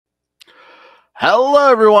Hello,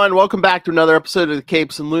 everyone. Welcome back to another episode of the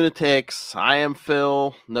Capes and Lunatics. I am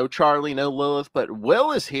Phil. No Charlie, no Lilith, but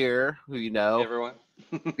Will is here, who you know. Hey, everyone.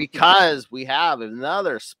 Because we have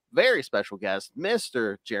another very special guest,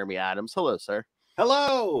 Mr. Jeremy Adams. Hello, sir.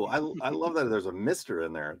 Hello. I love that there's a Mister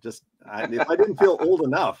in there. Just if I didn't feel old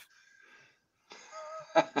enough.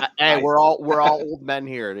 Hey, we're all old men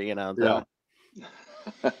here, you know.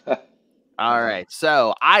 Yeah. All right.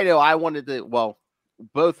 So I wanted to. Well,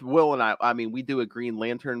 both Will and I mean, we do a Green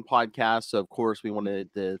Lantern podcast, so of course we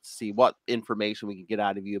wanted to see what information we could get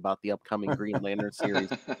out of you about the upcoming Green Lantern series.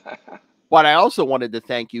 But I also wanted to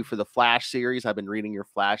thank you for the Flash series. I've been reading your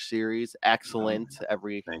Flash series. Excellent.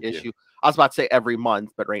 Every issue. You. I was about to say every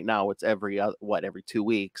month, but right now it's every 2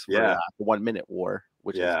 weeks for the 1 minute war,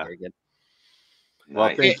 which is very good.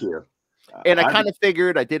 Well, thank you. And I kind of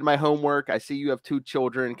figured, I did my homework. I see you have 2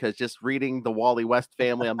 children, because just reading the Wally West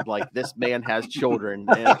family, I'm like, this man has children.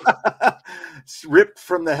 And... ripped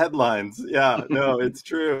from the headlines. Yeah, no, it's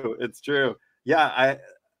true. It's true. Yeah,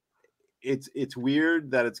 it's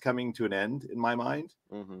weird that it's coming to an end in my mind,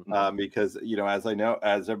 because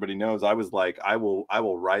as everybody knows, I was like, I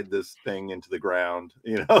will ride this thing into the ground,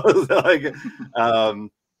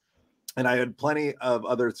 and I had plenty of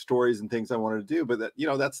other stories and things I wanted to do, but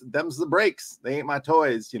them's the breaks. They ain't my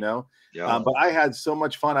toys, Yeah. But I had so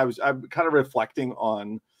much fun. I'm kind of reflecting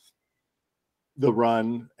on the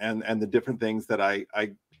run and the different things that I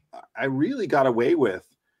really got away with.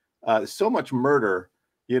 So much murder,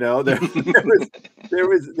 there was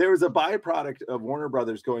a byproduct of Warner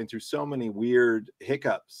Brothers going through so many weird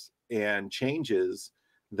hiccups and changes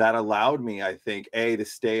that allowed me, I think, to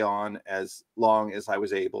stay on as long as I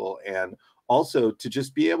was able, and also to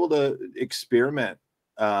just be able to experiment.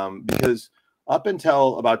 Because up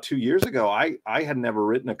until about 2 years ago, I had never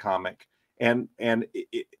written a comic, and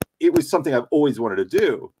it was something I've always wanted to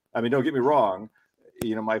do. I mean, don't get me wrong.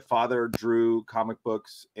 My father drew comic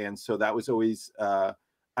books, and so that was always, a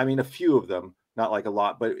few of them, not like a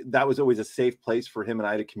lot, but that was always a safe place for him and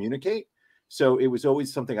I to communicate. So it was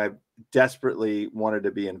always something I desperately wanted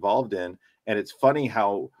to be involved in. And it's funny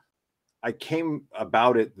how I came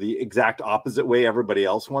about it the exact opposite way everybody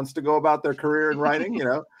else wants to go about their career in writing,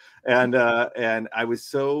 and I was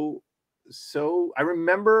so I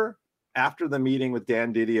remember after the meeting with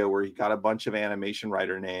Dan Didio, where he got a bunch of animation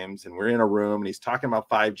writer names, and we're in a room and he's talking about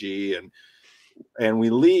 5G, and we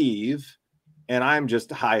leave, and I'm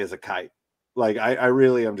just high as a kite. Like I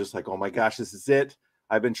really am just like, oh my gosh, this is it.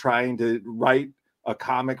 I've been trying to write a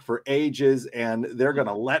comic for ages, and they're going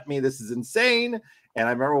to let me. This is insane. And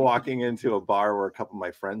I remember walking into a bar where a couple of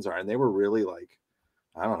my friends are, and they were really like,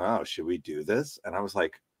 I don't know, should we do this? And I was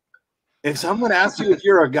like, if someone asks you if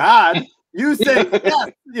you're a god, you say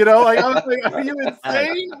yes. I was like, are you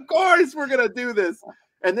insane? Of course we're going to do this.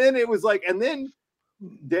 And then it was like, and then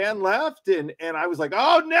Dan left, and I was like,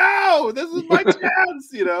 oh no, this is my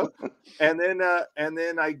chance, and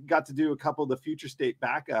then I got to do a couple of the Future State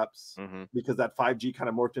backups, because that 5G kind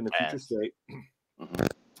of morphed into Future State.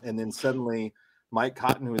 And then suddenly Mike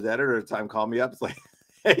Cotton, who was editor at the time, called me up. It's like,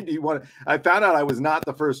 hey, do you want to? I found out I was not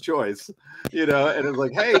the first choice, and it was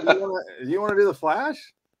like, hey, do you want to do the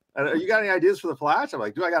Flash? You got any ideas for the Flash? I'm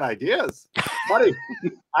like, do I got ideas, buddy?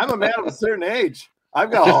 I'm a man of a certain age. I've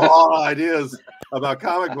got a lot of ideas about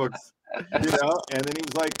comic books, And then he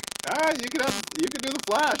was like, you can do the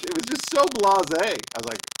Flash. It was just so blasé. I was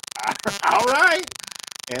like, all right.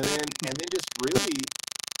 And then just really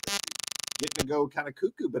getting to go kind of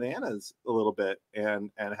cuckoo bananas a little bit, and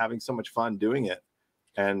having so much fun doing it,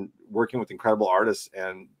 and working with incredible artists.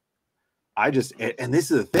 And and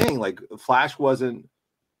this is the thing, like Flash wasn't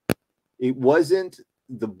the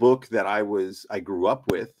book that I grew up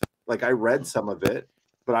with. Like I read some of it,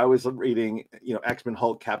 but I was reading, X-Men,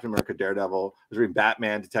 Hulk, Captain America, Daredevil. I was reading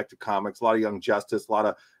Batman, Detective Comics, a lot of Young Justice, a lot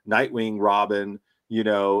of Nightwing, Robin.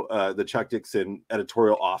 The Chuck Dixon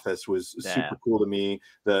editorial office was super cool to me.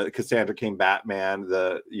 The Cassandra Cain Batman,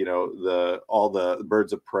 all the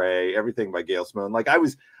Birds of Prey, everything by Gail Simone. Like I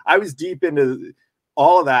was deep into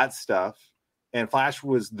all of that stuff, and Flash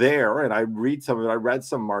was there, and I read some of it. I read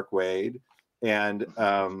some Mark Waid. And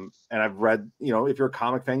I've read, if you're a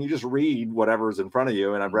comic fan, you just read whatever's in front of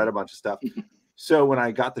you. And I've read a bunch of stuff. So when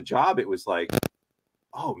I got the job, it was like,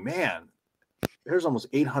 oh man, there's almost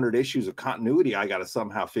 800 issues of continuity I got to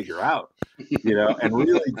somehow figure out, and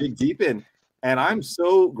really dig deep in. And I'm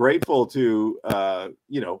so grateful to,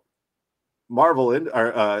 Marvel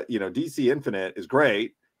or DC Infinite is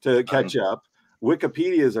great to catch up.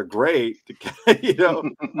 Wikipedias are great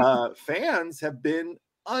to, fans have been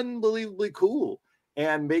unbelievably cool,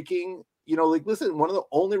 and making, listen, one of the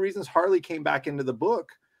only reasons Harley came back into the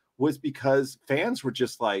book was because fans were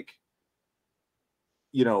just like,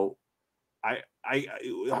 you know,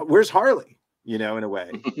 where's Harley, you know, in a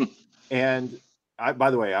way. And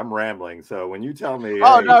by the way, I'm rambling. So when you tell me,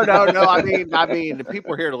 oh, hey, no. I mean, the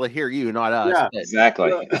people are here to hear you, not us. Yeah,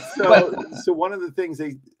 exactly. So one of the things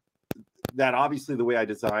that obviously the way I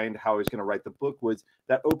designed how I was going to write the book was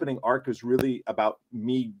that opening arc was really about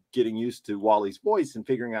me getting used to Wally's voice and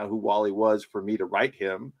figuring out who Wally was for me to write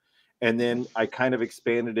him. And then I kind of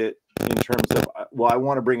expanded it in terms of, well, I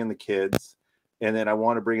want to bring in the kids, and then I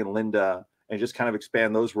want to bring in Linda, and just kind of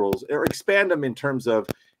expand those roles, or expand them in terms of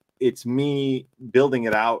it's me building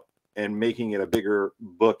it out and making it a bigger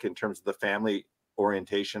book in terms of the family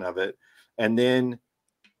orientation of it. And then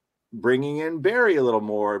bringing in Barry a little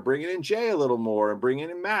more, bringing in Jay a little more, and bringing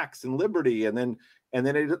in Max and Liberty. And then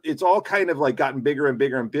it's all kind of like gotten bigger and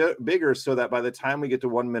bigger and bigger, so that by the time we get to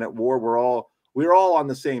 1 Minute War, we're all on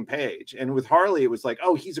the same page. And with Harley, it was like,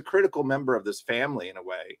 oh, he's a critical member of this family in a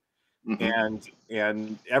way.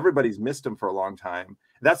 And everybody's missed him for a long time.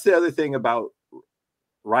 That's the other thing about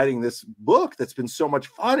writing this book that's been so much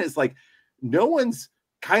fun, is like no one's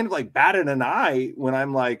kind of like batted an eye when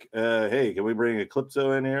I'm like, hey, can we bring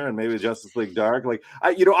Eclipso in here and maybe Justice League Dark? Like,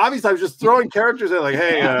 obviously I was just throwing characters in, like,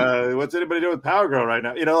 hey, what's anybody doing with Power Girl right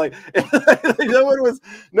now? You know, like no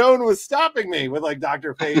one was stopping me with like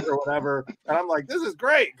Dr. Fate or whatever. And I'm like, this is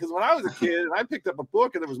great, because when I was a kid and I picked up a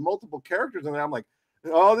book and there was multiple characters in there, I'm like,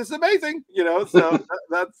 oh, this is amazing, you know. So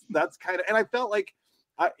that's kind of, and I felt like,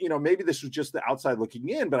 maybe this was just the outside looking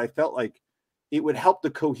in, but I felt like it would help the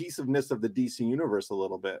cohesiveness of the DC universe a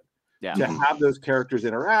little bit, to have those characters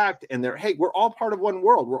interact, and hey, we're all part of one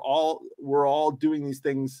world. We're all doing these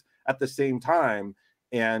things at the same time.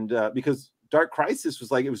 And because Dark Crisis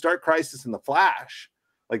was like, it was Dark Crisis and the Flash,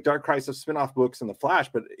 like Dark Crisis spinoff books and the Flash,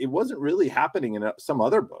 but it wasn't really happening in some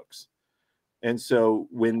other books. And so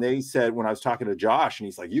when I was talking to Josh, and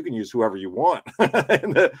he's like, you can use whoever you want.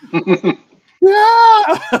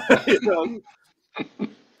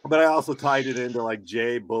 But I also tied it into like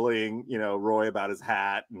Jay bullying, Roy about his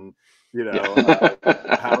hat, and,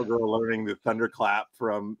 Power Girl learning the thunderclap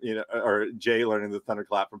from, or Jay learning the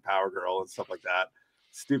thunderclap from Power Girl and stuff like that.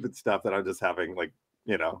 Stupid stuff that I'm just having, like,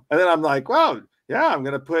 and then I'm like, wow, yeah, I'm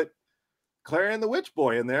going to put Clarion the Witch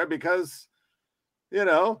Boy in there because,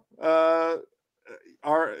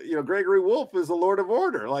 Gregory Wolf is a Lord of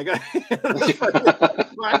Order. Like, and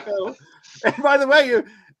by the way,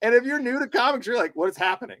 and if you're new to comics, you're like, what's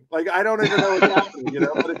happening? Like, I don't even know what's happening,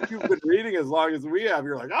 But if you've been reading as long as we have,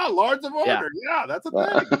 you're like, oh, Lords of Order. Yeah, that's a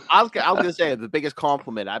thing. I was going to say, the biggest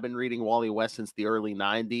compliment, I've been reading Wally West since the early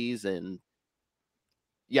 90s, and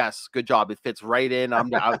yes, good job. It fits right in. I'm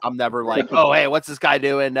never like, oh, hey, what's this guy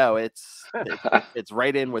doing? No, it's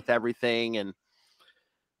right in with everything. And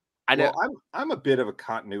I know I'm a bit of a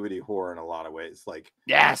continuity whore in a lot of ways. Like,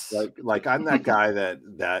 yes, like I'm that guy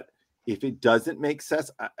that if it doesn't make sense,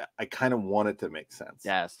 I kind of want it to make sense.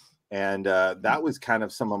 Yes. And that was kind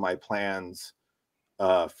of some of my plans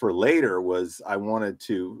for later. Was I wanted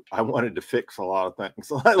to fix a lot of things.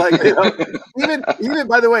 Like, even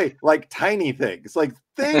by the way, like tiny things, like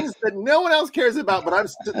things that no one else cares about, but I'm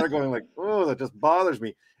sitting there going like, oh, that just bothers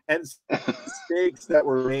me. And mistakes that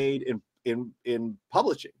were made in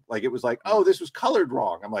publishing, like it was like, oh, this was colored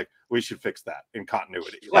wrong. I'm like, we should fix that in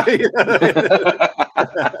continuity.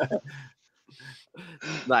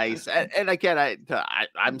 Nice. And again,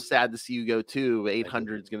 I'm sad to see you go too.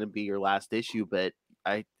 800 is going to be your last issue, but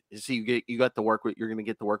I see you're going to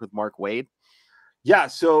get to work with Mark Waid. Yeah.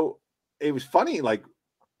 So it was funny. Like,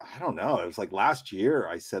 I don't know. It was like last year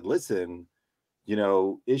I said, listen,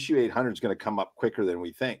 issue 800 is going to come up quicker than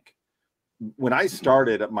we think. When I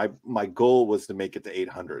started, my goal was to make it to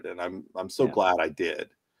 800, and I'm so glad I did.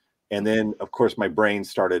 And then, of course, my brain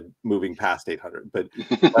started moving past 800. But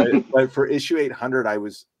for issue 800, I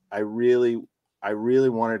really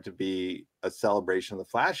wanted to be a celebration of the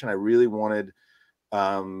Flash, and I really wanted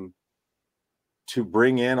to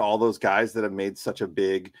bring in all those guys that have made such a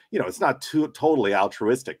big, it's not totally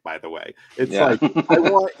altruistic, by the way. It's like, I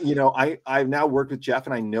want, I've now worked with Jeff,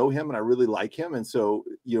 and I know him, and I really like him. And so,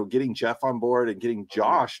 getting Jeff on board and getting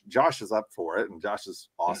Josh is up for it. And Josh is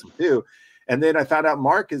awesome too. And then I found out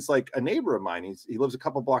Mark is like a neighbor of mine. He lives a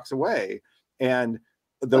couple blocks away. And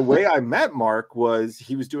the way I met Mark was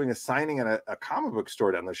he was doing a signing at a comic book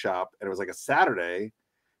store down the shop. And it was like a Saturday.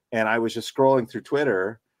 And I was just scrolling through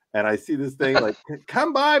Twitter, and I see this thing like,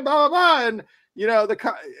 come by, blah, blah, blah. And,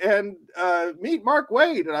 meet Mark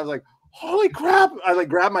Waid. And I was like, holy crap. I like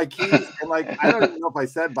grabbed my keys, and like, I don't even know if I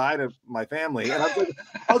said bye to my family. And I was like,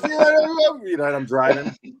 I'll see you later. And I'm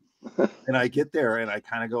driving. And I get there and I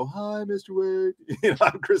kind of go, "Hi, Mr. Wade."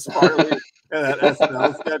 I'm Chris Farley and that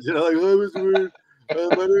SNL sketch. Like, "Hi, Mr. Wade.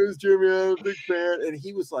 My name is Jimmy. I'm a big fan." And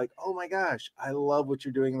he was like, "Oh my gosh, I love what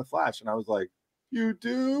you're doing in the Flash." And I was like, "You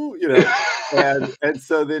do?" And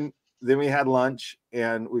so then we had lunch,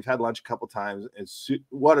 and we've had lunch a couple times. And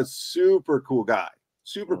what a super cool guy.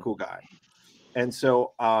 And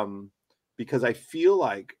so because I feel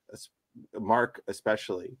like Mark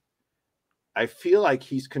especially, I feel like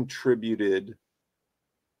he's contributed,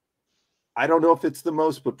 I don't know if it's the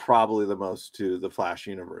most, but probably the most to the Flash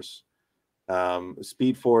universe.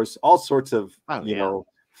 Speed Force, all sorts of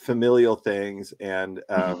familial things, and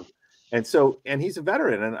he's a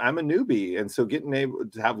veteran and I'm a newbie, and so getting able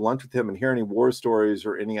to have lunch with him and hear any war stories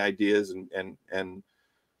or any ideas and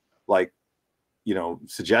like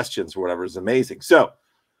suggestions or whatever is amazing. So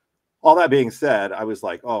all that being said, I was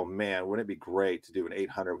like, oh man, wouldn't it be great to do an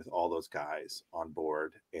 800 with all those guys on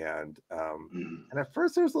board? And at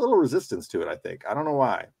first there was a little resistance to it, I think. I don't know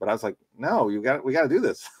why, but I was like, no, we got to do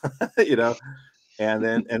this, And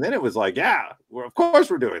then it was like, yeah, of course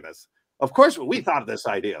we're doing this. Of course we thought of this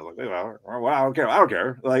idea. Like, well, I don't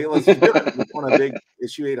care. Like, let's do it. We want a big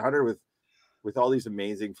issue 800 with all these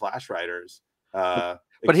amazing Flash writers.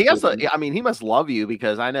 But he also, I mean, he must love you,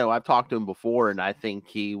 because I know I've talked to him before, and I think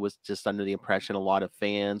he was just under the impression a lot of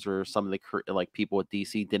fans or some of the people at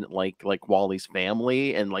DC didn't like Wally's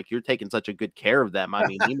family, and like you're taking such a good care of them. I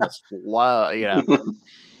mean, he must love,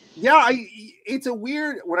 Yeah, it's a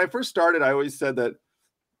weird. When I first started, I always said that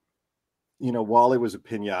Wally was a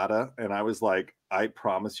piñata, and I was like, I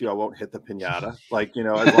promise you, I won't hit the piñata. Like,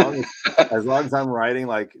 as long as I'm writing,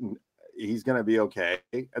 like, he's going to be okay.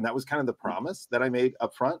 And that was kind of the promise that I made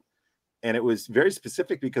up front. And it was very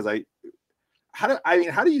specific because how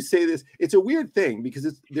do you say this? It's a weird thing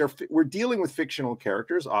because we're dealing with fictional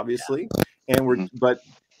characters, obviously. Yeah. And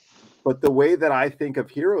but the way that I think of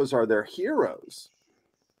heroes are they're heroes.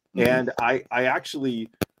 Mm-hmm. And I actually,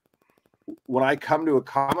 when I come to a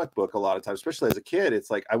comic book, a lot of times, especially as a kid,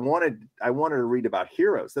 it's like, I wanted to read about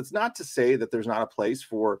heroes. That's not to say that there's not a place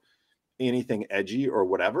for anything edgy or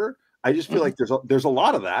whatever. I just feel like there's a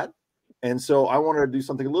lot of that. And so I wanted to do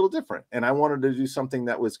something a little different. And I wanted to do something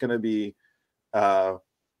that was going to be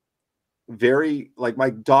very, like, my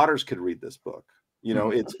daughters could read this book.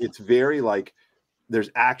 It's very like, there's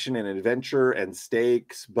action and adventure and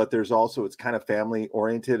stakes, but there's also, it's kind of family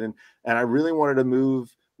oriented. And I really wanted to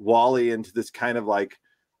move Wally into this kind of like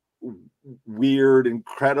weird,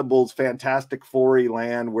 incredible, Fantastic Four-y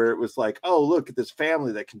land where it was like, oh, look at this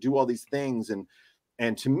family that can do all these things. And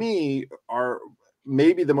to me are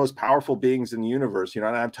maybe the most powerful beings in the universe, and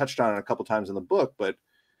I've touched on it a couple times in the book, but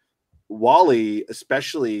Wally,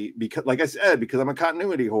 especially because, like I said, because I'm a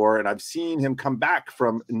continuity whore and I've seen him come back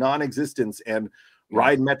from non-existence and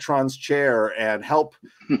ride Metron's chair and help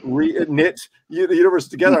knit the universe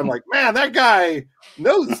together. I'm like, man, that guy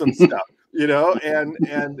knows some stuff,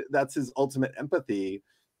 and that's his ultimate empathy.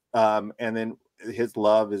 And then his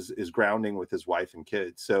love is grounding with his wife and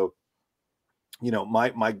kids. So,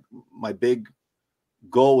 my big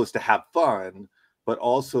goal was to have fun, but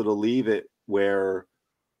also to leave it where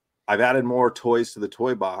I've added more toys to the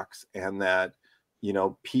toy box, and that,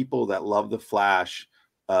 people that love the Flash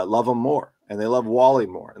love him more, and they love Wally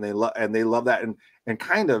more, and they love that. And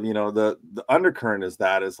kind of, the undercurrent is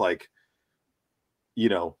like,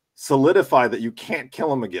 solidify that you can't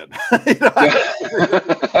kill him again. There's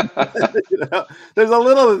a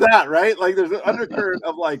little of that, right? Like, there's an undercurrent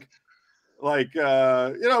of like, we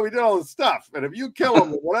did all this stuff, and if you kill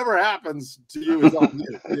him, whatever happens to you is on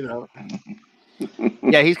you.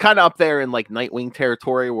 Yeah, he's kind of up there in like Nightwing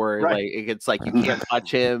territory where like it's like you can't touch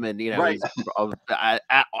him, and he's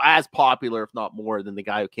as popular, if not more, than the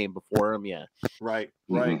guy who came before him. Yeah, right.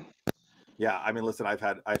 Yeah, I mean, listen, I've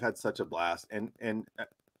had such a blast, and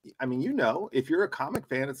I mean, if you're a comic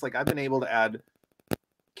fan, it's like I've been able to add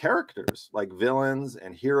characters like villains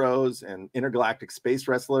and heroes and intergalactic space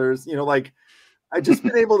wrestlers. Like, I just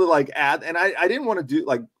been able to like add, and I didn't want to do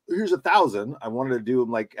like, here's 1,000. I wanted to do them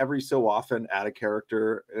like every so often, add a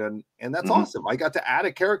character, and that's awesome. I got to add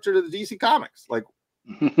a character to the DC Comics. Like,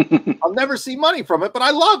 I'll never see money from it, but I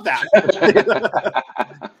love that.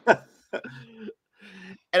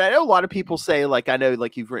 And I know a lot of people say, like, I know,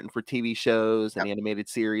 like, you've written for TV shows and animated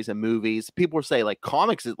series and movies. People say, like,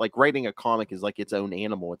 comics is like writing a comic is like its own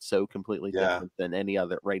animal. It's so completely different than any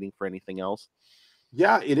other writing for anything else.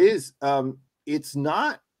 Yeah, it is. It's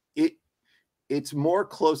not. It's more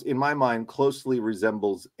close, in my mind, closely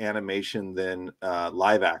resembles animation than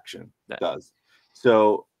live action does.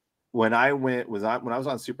 So when I was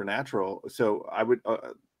on Supernatural, so I would,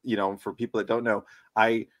 for people that don't know,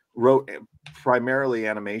 I wrote primarily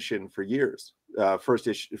animation for years.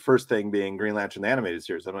 First thing being Green Lantern the animated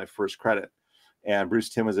series. That's my first credit, and Bruce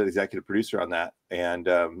Timm was an executive producer on that, and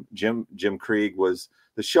Jim Krieg was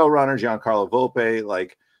the showrunner. Giancarlo Volpe,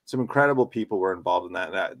 like some incredible people were involved in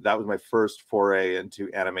that. That was my first foray into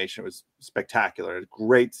animation. It was spectacular, a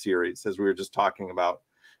great series, as we were just talking about.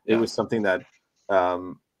 It was something that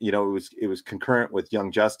you know, it was concurrent with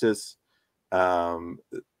Young Justice.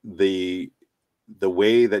 The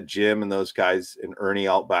way that Jim and those guys and Ernie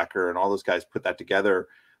Altbacker and all those guys put that together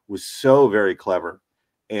was so very clever.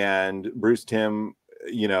 And Bruce Timm,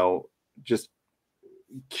 you know, just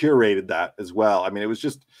curated that as well. I mean, it was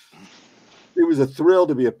a thrill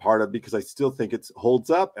to be a part of, because I still think it holds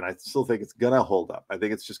up, and I still think it's gonna hold up. I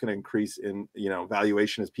think it's just gonna increase in, you know,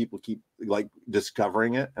 valuation as people keep like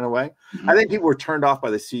discovering it in a way. I think people were turned off by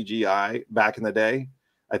the CGI back in the day.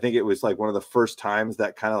 I think it was like one of the first times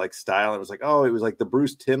that kind of like style. It was like, oh, it was like the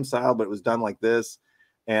Bruce Timm style, but it was done like this,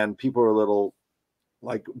 and people were a little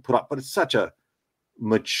like put up. But it's such a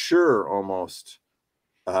mature, almost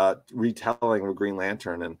retelling of Green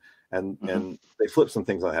Lantern, and they flipped some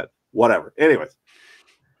things on the head. Whatever. Anyways,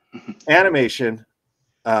 animation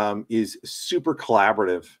is super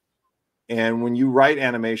collaborative. And when you write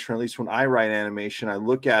animation, or at least when I write animation, I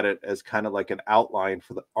look at it as kind of like an outline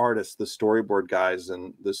for the artists, the storyboard guys,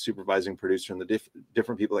 and the supervising producer, and the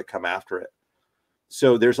different people that come after it.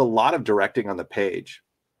 So there's a lot of directing on the page.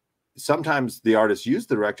 Sometimes the artists use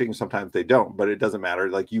the directing, sometimes they don't, but it doesn't matter.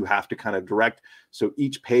 Like, you have to kind of direct. So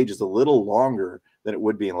each page is a little longer than it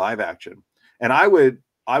would be in live action. And I would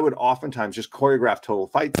oftentimes just choreograph total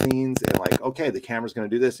fight scenes, and like, okay, the camera's going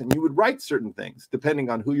to do this, and you would write certain things depending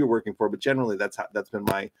on who you're working for. But generally, that's been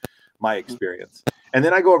my experience. And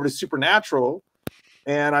then I go over to Supernatural,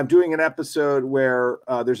 and I'm doing an episode where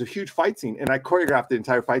there's a huge fight scene, and I choreographed the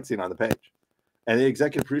entire fight scene on the page. And the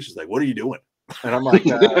executive producer's like, "What are you doing?" And I'm like,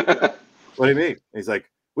 "What do you mean?" And he's like,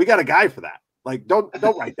 "We got a guy for that. Like, don't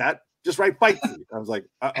write that. Just write fight scene." I was like,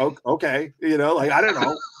 "Okay, you know, like, I don't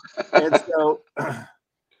know." And so.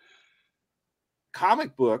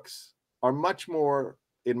 Comic books are much more,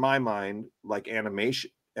 in my mind, like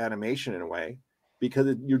animation in a way,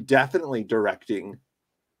 because you're definitely directing,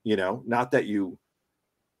 you know, not that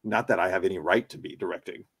I have any right to be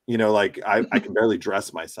directing, you know, like I can barely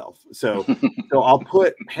dress myself. So I'll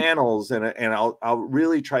put panels and I'll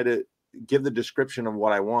really try to give the description of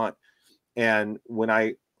what I want. And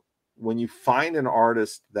when you find an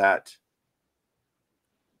artist that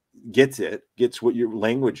gets what your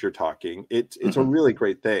language you're talking, it's a really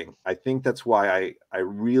great thing. I think that's why I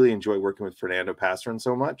really enjoy working with Fernando Passeron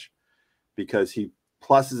so much, because he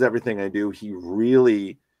pluses everything I do. He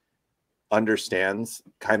really understands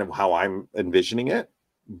kind of how I'm envisioning it.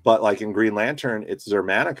 But like in Green Lantern, it's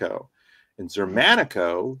Zermanico, and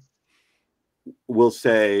Zermanico will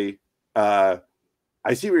say, I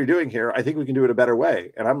see what you're doing here. I think we can do it a better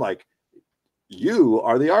way. And I'm like, you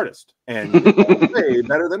are the artist, and you are way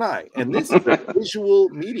better than I. And this is a visual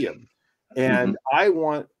medium, and I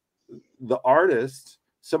want the artist.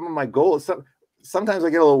 Some of my goals, sometimes I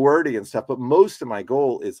get a little wordy and stuff, but most of my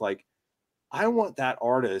goal is like, I want that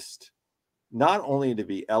artist not only to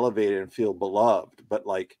be elevated and feel beloved, but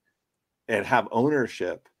like, and have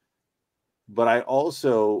ownership. But I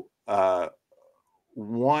also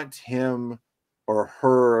want him or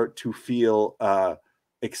her to feel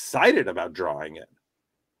excited about drawing it,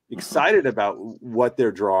 excited about what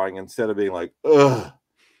they're drawing, instead of being like, ugh,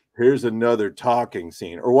 here's another talking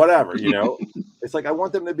scene or whatever, you know. It's like, I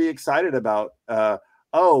want them to be excited about,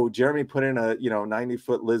 oh, Jeremy put in a, you know,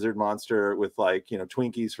 90-foot lizard monster with, like, you know,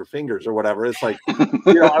 Twinkies for fingers or whatever. It's like,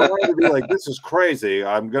 you know, I want it to be like, this is crazy,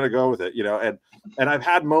 I'm gonna go with it, you know. And I've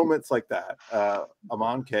had moments like that.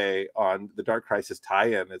 Amon K on the Dark Crisis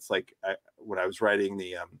tie-in, it's like, when I was writing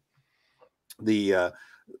the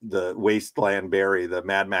Wasteland Barry, the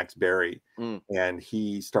Mad Max Barry, and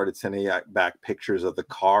he started sending back pictures of the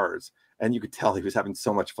cars, and you could tell he was having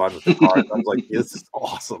so much fun with the cars. I was like, this is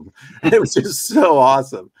awesome. And it was just so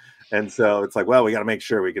awesome. And so it's like, well, we got to make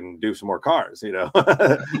sure we can do some more cars, you know.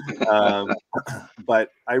 But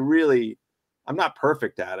I'm not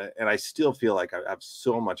perfect at it, and I still feel like I have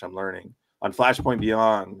so much I'm learning. On Flashpoint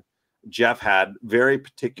Beyond, Jeff had very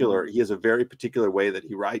particular, he has a very particular way that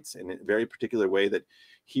he writes, and a very particular way that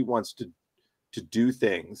he wants to do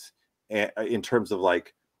things in terms of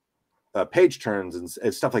like page turns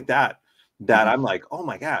and stuff like that, I'm like, oh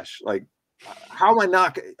my gosh, like, how am I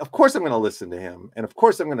not? Of course I'm going to listen to him, and of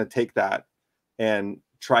course I'm going to take that and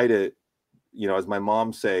try to, you know, as my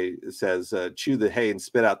mom says, chew the hay and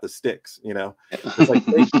spit out the sticks, you know. It's like,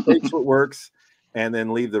 take what works and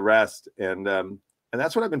then leave the rest. And And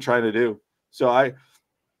that's what I've been trying to do. So I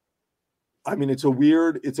mean, it's a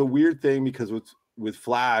weird thing because with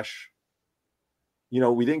Flash,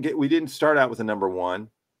 we didn't start out with a number one.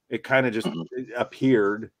 It kind of just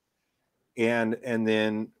appeared. And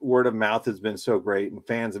then word of mouth has been so great and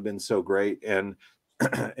fans have been so great. And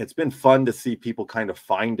it's been fun to see people kind of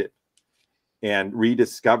find it and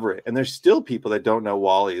rediscover it. And there's still people that don't know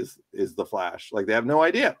Wally is the Flash. Like they have no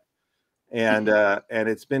idea. And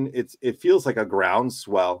it feels like a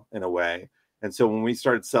groundswell in a way. And so when we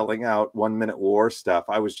started selling out 1 Minute War stuff,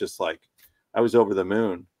 I was just like, I was over the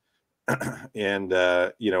moon. And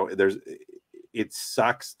it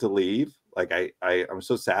sucks to leave. Like I'm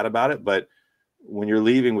so sad about it, but when you're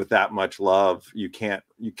leaving with that much love, you can't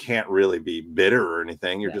really be bitter or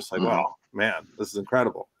anything. You're just like, wow, man, this is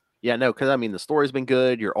incredible. Yeah, no, because I mean the story's been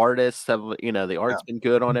good. Your artists have, the art's been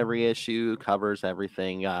good on every issue, covers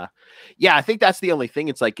everything. I think that's the only thing.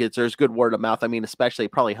 It's like there's good word of mouth. I mean, especially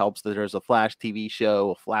it probably helps that there's a Flash TV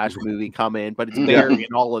show, a Flash movie coming, but it's buried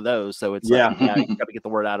in all of those. So it's like, you got to get the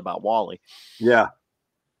word out about Wally. Yeah.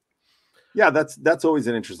 Yeah, that's always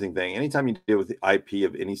an interesting thing. Anytime you deal with the IP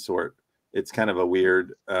of any sort, it's kind of a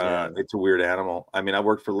weird, it's a weird animal. I mean, I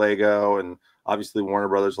worked for Lego and obviously Warner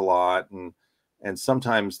Brothers a lot, and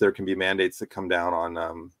sometimes there can be mandates that come down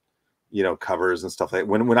on, covers and stuff like that.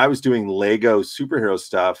 When I was doing Lego superhero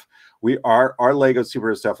stuff, our Lego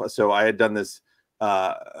superhero stuff. So I had done this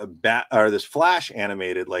this Flash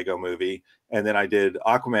animated Lego movie, and then I did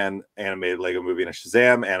Aquaman animated Lego movie and a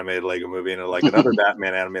Shazam animated Lego movie and like another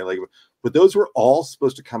Batman animated Lego. But those were all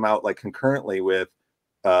supposed to come out like concurrently with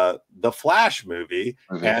the Flash movie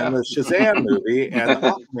and the Shazam movie and the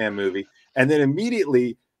Aquaman movie, and then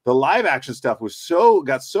immediately the live action stuff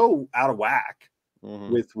got so out of whack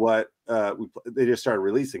with what they just started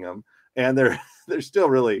releasing them, and they're still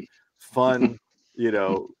really fun,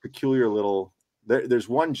 peculiar little. There's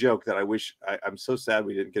one joke that I wish I'm so sad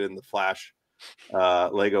we didn't get in the Flash,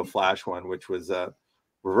 Lego Flash one, which was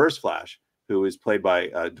Reverse Flash, who is played by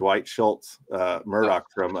Dwight Schultz Murdoch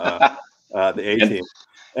from the A-Team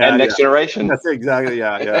and Next Generation. That's exactly,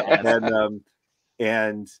 yeah.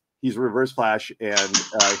 And he's Reverse Flash, and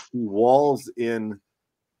he walls in.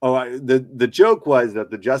 The joke was that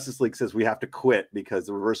the Justice League says we have to quit because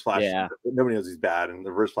the Reverse Flash, nobody knows he's bad, and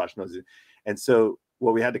the Reverse Flash knows it. And so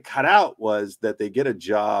what we had to cut out was that they get a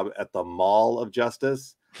job at the Mall of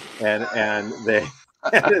Justice, and they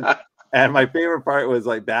and my favorite part was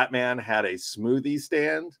like Batman had a smoothie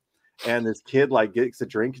stand, and this kid like gets a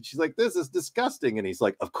drink, and she's like, "This is disgusting," and he's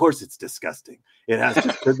like, "Of course it's disgusting. It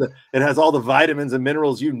has all the vitamins and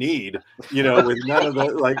minerals you need, with none of the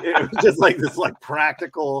like." It was just like this like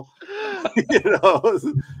practical,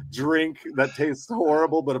 drink that tastes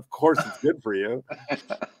horrible, but of course it's good for you.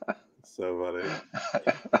 So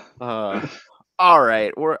funny. All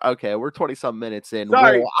right, we're 20-some minutes in.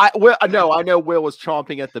 Sorry. I know Will was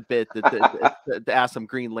chomping at the bit to ask some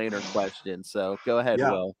Green Lantern questions. So go ahead,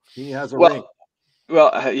 Will. He has a ring. Well,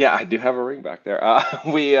 I do have a ring back there.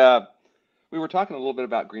 We were talking a little bit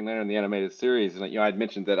about Green Lantern, the animated series, and I'd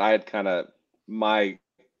mentioned that I had kind of my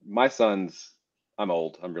sons. I'm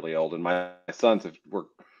old. I'm really old, and my sons were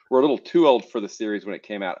a little too old for the series when it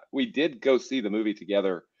came out. We did go see the movie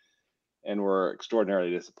together, and were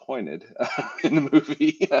extraordinarily disappointed in the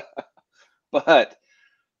movie. But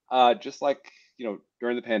just like,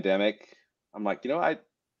 during the pandemic, I'm like, I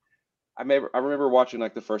remember watching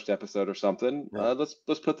like the first episode or something.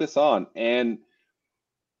 Let's put this on. And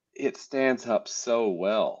it stands up so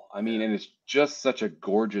well. I mean, and it's just such a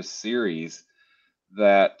gorgeous series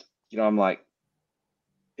that, I'm like,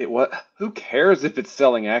 who cares if it's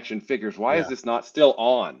selling action figures? Why is this not still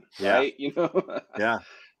on? Right? Yeah.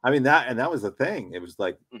 I mean, that was the thing. It was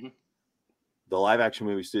like the live action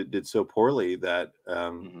movies did so poorly that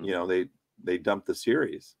they dumped the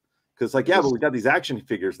series, because but we got these action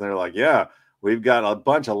figures, and they're like, we've got a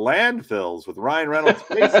bunch of landfills with Ryan Reynolds'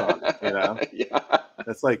 face on it.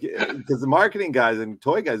 It's like, because the marketing guys and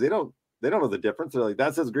toy guys, they don't know the difference. They're like,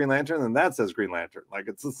 that says Green Lantern and that says Green Lantern, like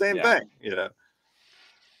it's the same thing.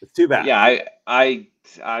 It's too bad. I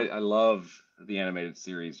love the animated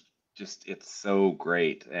series. Just, it's so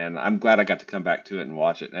great, and I'm glad I got to come back to it and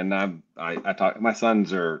watch it. And I talk. My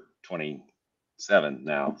sons are 27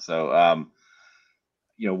 now, so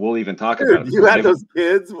we'll even talk about it. You had those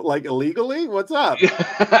kids like illegally? What's up?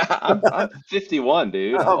 I'm 51,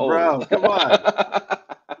 dude. Oh, bro, come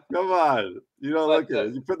on. You don't look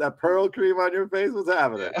it. You put that pearl cream on your face. What's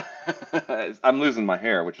happening? I'm losing my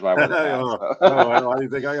hair, which is why I wear the cap. Why do you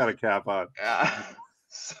think I got a cap on?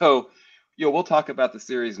 So. We'll talk about the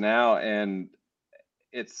series now, and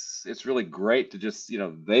it's really great to just,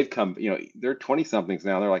 they've come, they're 20 somethings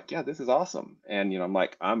now. They're like, yeah, this is awesome. And, I'm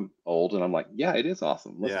like, I'm old and I'm like, yeah, it is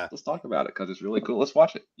awesome. Let's talk about it because it's really cool. Let's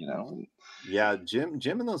watch it, Yeah. Jim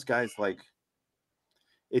and those guys, like,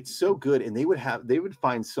 it's so good. And they would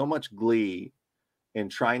find so much glee in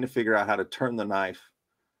trying to figure out how to turn the knife,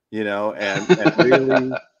 and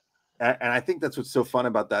really, and I think that's what's so fun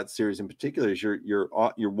about that series in particular is you're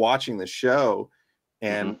watching the show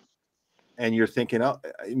and and you're thinking, oh,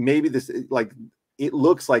 maybe this, like, it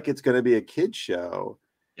looks like it's going to be a kid show.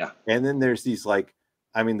 Yeah. And then there's these, like,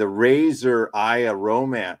 I mean, the Razor Aya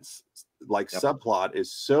romance, like, subplot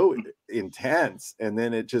is so intense. And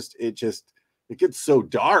then it gets so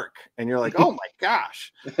dark and you're like, oh my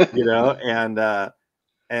gosh,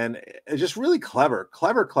 and it's just really clever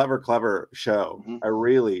show. I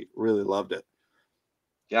really, really loved it.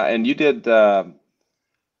 Yeah. And you did, so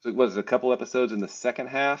it was a couple episodes in the second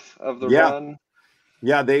half of the run.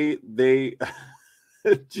 Yeah, they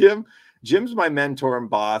Jim's my mentor and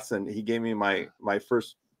boss, and he gave me my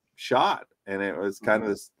first shot, and it was kind of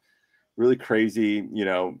this really crazy,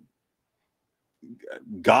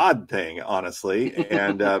 God thing, honestly.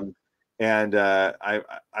 And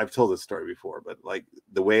I've told this story before, but like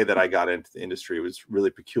the way that I got into the industry was really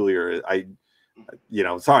peculiar.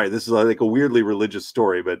 Sorry, this is like a weirdly religious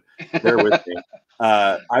story, but bear with me.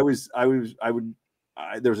 There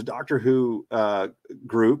was a Doctor Who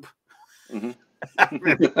group. Because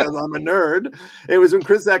I'm a nerd. It was when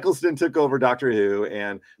Chris Eccleston took over Doctor Who,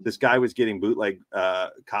 and this guy was getting bootleg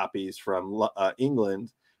copies from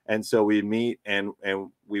England, and so we'd meet and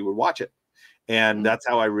we would watch it, and that's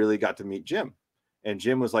how I really got to meet Jim. And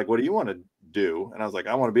Jim was like, "What do you want to do?" And I was like,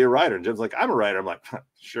 "I want to be a writer." And Jim's like, "I'm a writer." I'm like,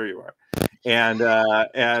 "Sure you are." And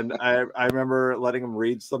I remember letting him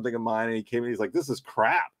read something of mine, and he came and he's like, "This is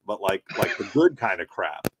crap, but like the good kind of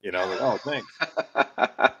crap," Like, "Oh, thanks.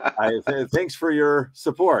 Thanks for your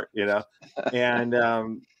support," And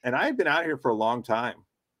I had been out here for a long time,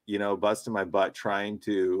 busting my butt trying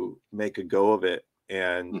to make a go of it,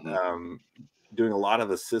 and doing a lot of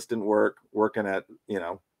assistant work, working at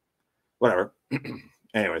whatever.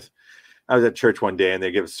 Anyways, I was at church one day and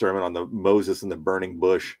they gave a sermon on the Moses and the burning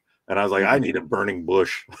bush. And I was like, I need a burning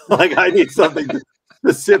bush. Like, I need something to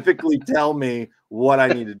specifically tell me what I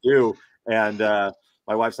need to do. And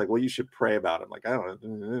my wife's like, well, you should pray about it. I'm like, I don't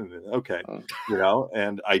know. Okay.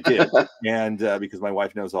 And I did. And because my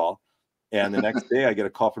wife knows all. And the next day I get a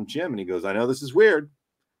call from Jim and he goes, I know this is weird,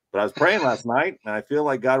 but I was praying last night and I feel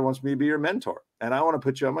like God wants me to be your mentor. And I want to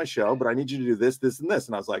put you on my show, but I need you to do this, this, and this.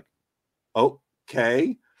 And I was like,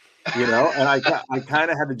 okay. And I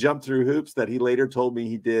kind of had to jump through hoops that he later told me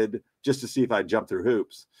he did just to see if I'd jump through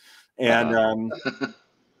hoops. And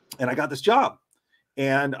and I got this job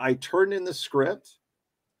and I turned in the script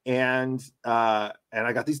and I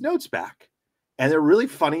got these notes back and they're really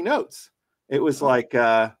funny notes. It was like,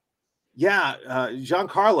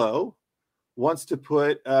 Giancarlo wants to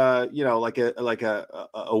put, like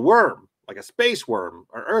a worm, like a space worm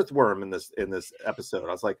or earthworm in this episode.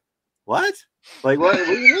 I was like, what? Like, what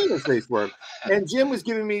do you mean a space worm? And Jim was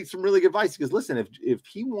giving me some really good advice. He goes, listen, if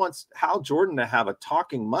he wants Hal Jordan to have a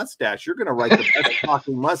talking mustache, you're going to write the best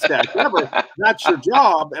talking mustache ever. That's your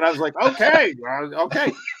job. And I was like, okay.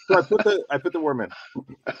 So I put the worm in.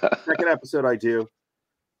 Second episode I do,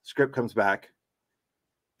 script comes back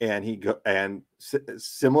and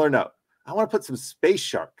similar note. I want to put some space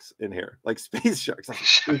sharks in here, like space sharks. Like,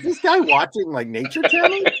 is this guy watching like Nature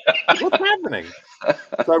Channel? What's happening?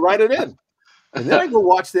 So I write it in. And then I go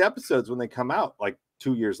watch the episodes when they come out like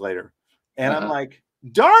 2 years later. And I'm like,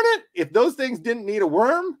 darn it, if those things didn't need a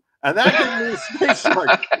worm and that didn't need a space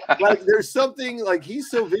shark. Like there's something, like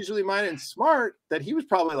he's so visually minded and smart that he was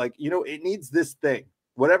probably like, it needs this thing.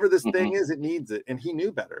 Whatever this thing is, it needs it. And he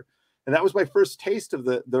knew better. And that was my first taste of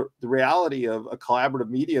the reality of a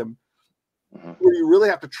collaborative medium where you really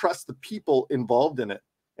have to trust the people involved in it.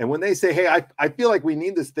 And when they say, hey, I feel like we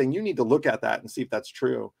need this thing, you need to look at that and see if that's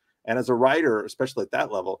true. And as a writer, especially at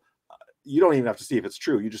that level, you don't even have to see if it's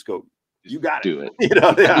true. You just go, you got do it.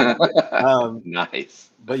 Yeah. Nice.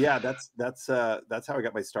 But yeah, that's how I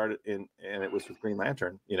got my start and it was with Green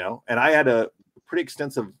Lantern, and I had a pretty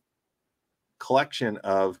extensive collection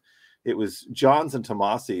of, it was John's and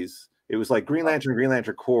Tomasi's. It was like Green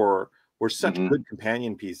Lantern Corps were such good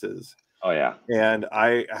companion pieces. Oh yeah. And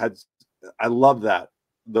I love that.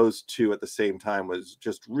 Those two at the same time was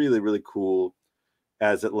just really, really cool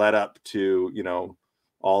as it led up to,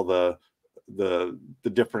 all the the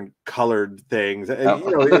different colored things. And,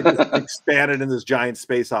 you know, it just expanded in this giant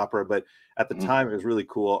space opera. But at the time, it was really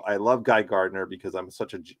cool. I love Guy Gardner because I'm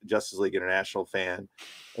such a Justice League International fan,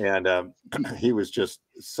 and he was just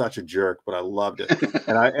such a jerk, but I loved it.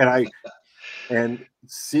 And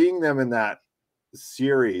seeing them in that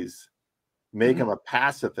series make him a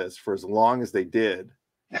pacifist for as long as they did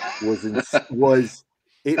was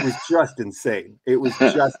just insane. It was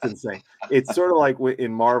just insane. It's sort of like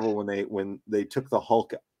in Marvel when they took the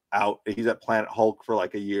Hulk out. He's at Planet Hulk for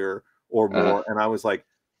like a year or more, and I was like,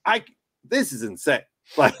 this is insane.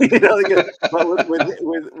 Like, you know, but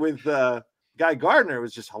with Guy Gardner, it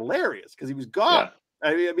was just hilarious because he was gone.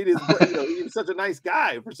 I mean, he was such a nice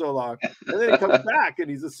guy for so long, and then he comes back and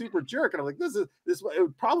he's a super jerk. And I'm like, this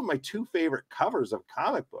probably my two favorite covers of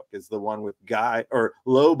comic book is the one with Guy or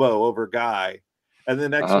Lobo over Guy, and the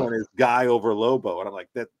next one is Guy over Lobo, and I'm like,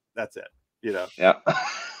 that's it, you know? Yeah.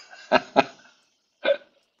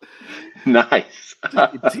 Nice.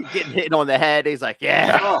 Getting hit on the head. He's like,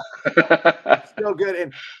 yeah. So good.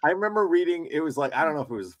 And I remember reading, it was like, I don't know if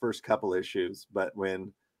it was the first couple issues, but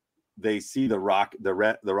when they see the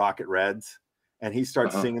Rocket Reds, and he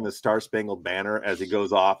starts singing the Star Spangled Banner as he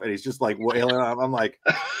goes off, and he's just like wailing on. I'm like,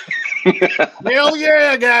 hell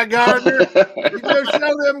yeah, Guy Gardner! You go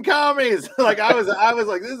show them commies. Like I was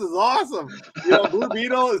like, this is awesome. You know, Blue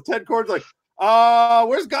Beetle is Ted Kord's like,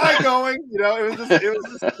 where's Guy going? You know, it was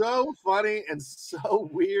just so funny and so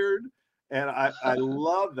weird, and I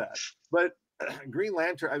love that. But Green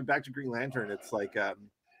Lantern, I'm back to Green Lantern. It's like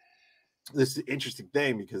this interesting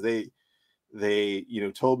thing because they you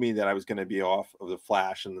know told me that I was going to be off of the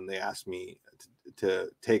Flash, and then they asked me to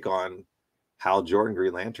take on Hal Jordan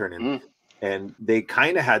Green Lantern, and they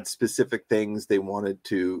kind of had specific things they wanted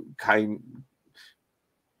to kind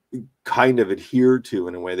of adhere to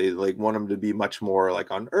in a way. They like want him to be much more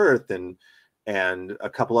like on Earth and a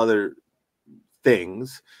couple other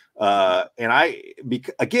things, and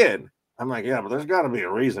again, I'm like, yeah, but there's got to be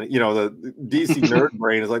a reason. You know, the DC nerd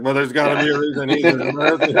brain is like, well, there's got to be a reason he's on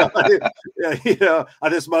Earth. You know,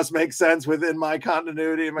 this must make sense within my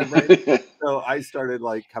continuity in my brain. So I started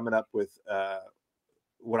like coming up with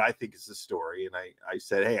what I think is the story, and I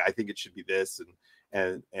said, hey, I think it should be this,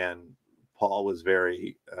 and Paul was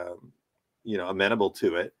very, you know, amenable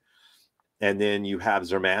to it. And then you have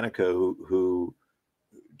Zermanica, who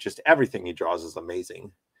just everything he draws is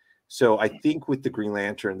amazing. So I think with the Green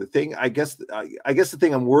Lantern, the thing, I guess the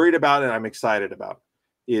thing I'm worried about and I'm excited about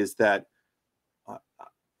is that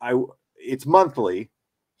it's monthly.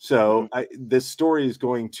 So this story is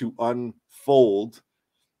going to unfold.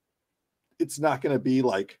 It's not going to be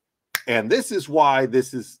like, and this is why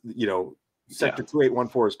this is, you know, Sector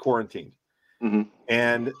 2814 is quarantined.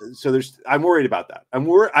 And so I'm worried about that. I'm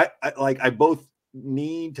worried. I both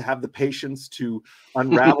need to have the patience to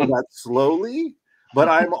unravel that slowly, but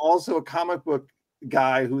I'm also a comic book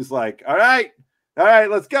guy who's like, all right,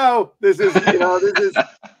 let's go. This is, you know,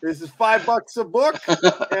 this is $5 a book,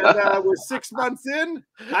 and we're 6 months in.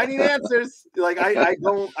 I need answers. Like I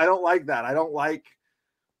don't like that. I don't like.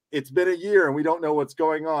 It's been a year and we don't know what's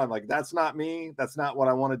going on. Like that's not me. That's not what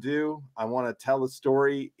I want to do. I want to tell a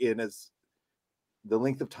story in the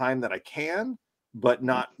length of time that I can, but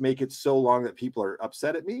not make it so long that people are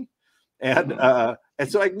upset at me, and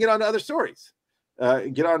so I can get on to other stories,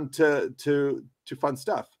 get on to fun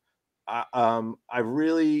stuff. I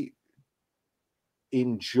really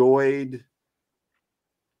enjoyed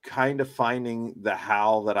kind of finding the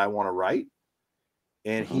Hal that I want to write,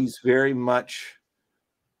 and he's very much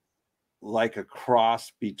like a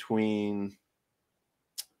cross between,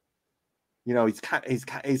 you know, he's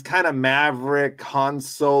kind of Maverick, Han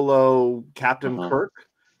Solo, Captain Kirk,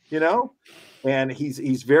 you know, and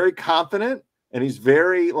he's very confident, and he's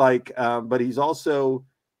very like, but he's also,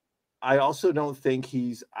 I also don't think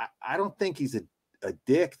I don't think he's a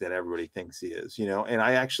dick that everybody thinks he is, you know, and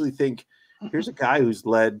I actually think here's a guy who's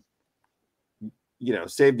led, you know,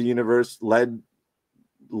 saved the universe,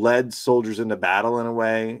 led soldiers into battle in a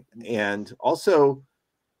way, and also,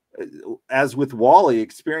 as with Wally,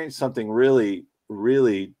 experienced something really,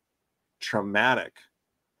 really traumatic,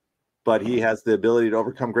 but he has the ability to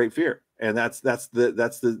overcome great fear, and that's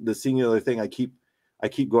the singular thing I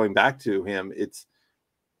keep going back to him.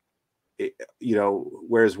 You know,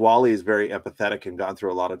 whereas Wally is very empathetic and gone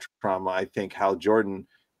through a lot of trauma, I think Hal Jordan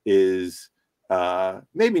is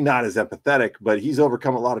maybe not as empathetic, but he's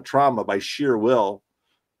overcome a lot of trauma by sheer will,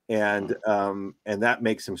 and that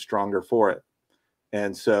makes him stronger for it.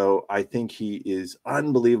 And so I think he is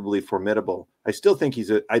unbelievably formidable. I still think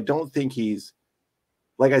I don't think he's,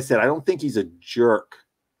 like I said, I don't think he's a jerk.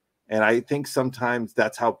 And I think sometimes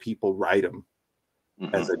that's how people write him,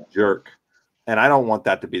 as a jerk. And I don't want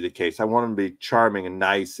that to be the case. I want him to be charming and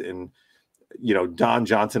nice and, you know, Don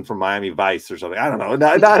Johnson from Miami Vice or something. I don't know.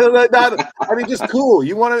 I mean, just cool.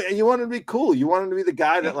 You want him to be cool. You want him to be the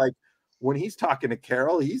guy that, like, when he's talking to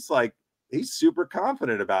Carol, he's super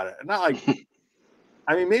confident about it. And not like,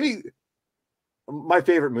 I mean, maybe my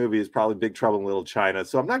favorite movie is probably Big Trouble in Little China.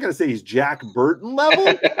 So I'm not going to say he's Jack Burton level,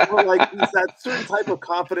 but like he's that certain type of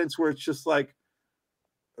confidence where it's just like,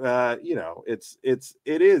 you know, it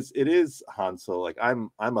is Hansel. Like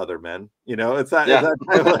I'm other men, you know, it's that, Yeah. it's that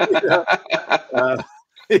kind of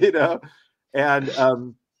like, you know,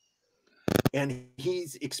 and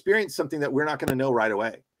he's experienced something that we're not going to know right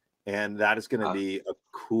away. And that is going to be a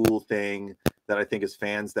cool thing that I think as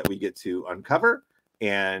fans that we get to uncover,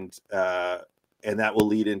 and that will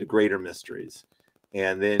lead into greater mysteries.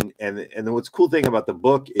 And then what's cool thing about the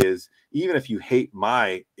book is, even if you hate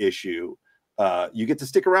my issue, you get to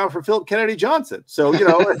stick around for Philip Kennedy Johnson. So, you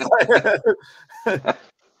know,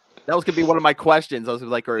 that was gonna be one of my questions. I was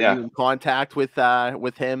like, are you in contact with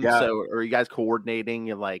him? Yeah. So are you guys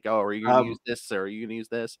coordinating and like, oh, are you gonna use this, or are you gonna use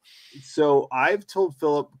this? So I've told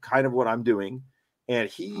Philip kind of what I'm doing, and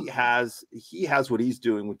he has what he's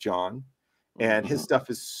doing with John, and his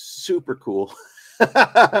stuff is super cool.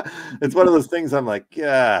 It's one of those things I'm like,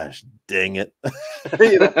 gosh, dang it.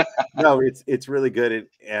 You know? No, it's really good.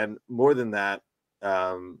 And more than that,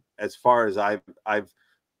 as far as I've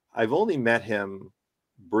only met him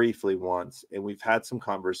briefly once, and we've had some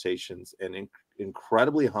conversations, and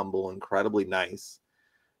incredibly humble, incredibly nice.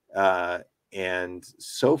 And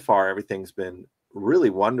so far everything's been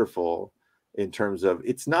really wonderful in terms of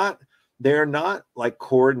they're not like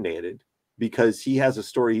coordinated, because he has a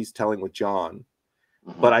story he's telling with John.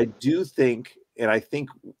 But I do think, and I think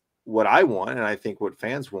what I want, and I think what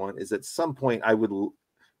fans want, is at some point I would,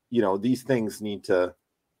 you know, these things need to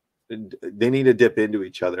dip into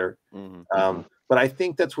each other. But I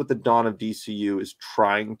think that's what the Dawn of DCU is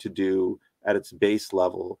trying to do at its base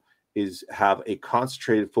level, is have a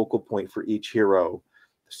concentrated focal point for each hero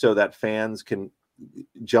so that fans can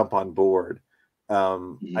jump on board.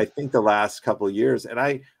 I think the last couple of years, and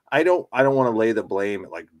I don't want to lay the blame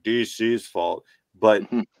at like DC's fault, but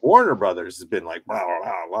Warner Brothers has been like, blah,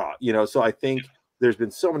 blah, blah, you know, so I think there's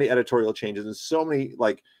been so many editorial changes and so many,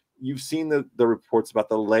 like, you've seen the reports about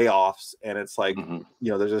the layoffs, and it's like, you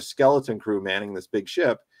know, there's a skeleton crew manning this big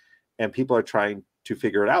ship, and people are trying to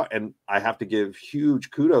figure it out. And I have to give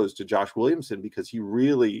huge kudos to Josh Williamson, because he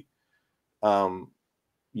really,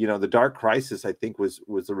 you know, the Dark Crisis, I think was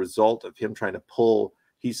the result of him trying to pull,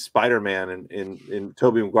 he's Spider-Man in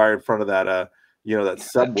Tobey Maguire in front of that, you know, that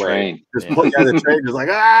subway. The train is like,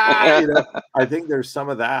 you know, I think there's some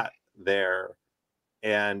of that there.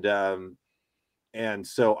 And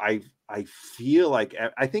so I feel like,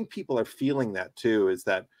 I think people are feeling that too, is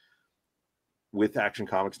that with Action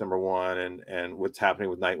Comics #1 and what's happening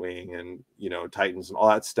with Nightwing and, you know, Titans and all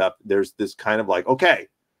that stuff, there's this kind of like, okay,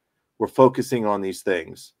 we're focusing on these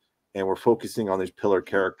things, and we're focusing on these pillar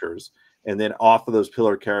characters. And then off of those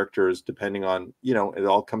pillar characters, depending on, you know, it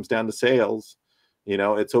all comes down to sales. You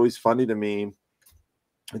know, it's always funny to me.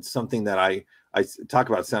 It's something that I talk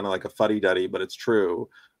about sounding like a fuddy-duddy, but it's true.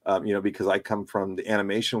 You know, because I come from the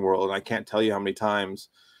animation world, and I can't tell you how many times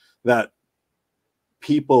that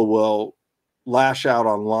people will lash out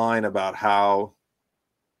online about how,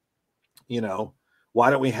 you know,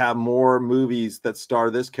 why don't we have more movies that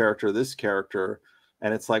star this character?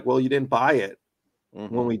 And it's like, well, you didn't buy it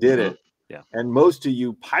when we did it. Yeah. And most of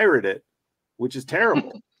you pirate it, which is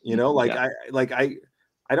terrible. You know, like, I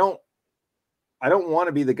don't want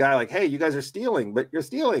to be the guy like, hey, you guys are stealing, but you're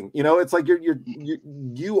stealing. You know, it's like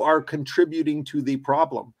you are contributing to the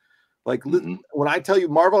problem. Like, when I tell you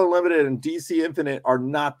Marvel Unlimited and DC Infinite are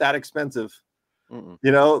not that expensive,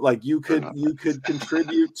 you know, like you could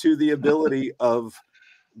contribute to the ability of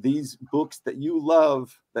these books that you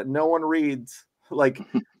love that no one reads. Like,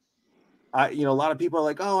 you know, a lot of people are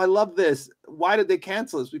like, oh, I love this. Why did they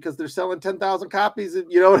cancel this? Because they're selling 10,000 copies.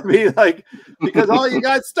 And, you know what I mean? Like, because all you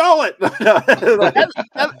guys stole it. Like,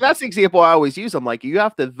 that's the example I always use. I'm like, you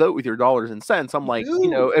have to vote with your dollars and cents. I'm like, you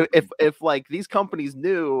know, if like these companies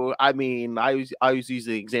knew, I mean, I always use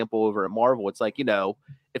the example over at Marvel. It's like, you know,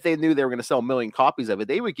 if they knew they were going to sell 1 million copies of it,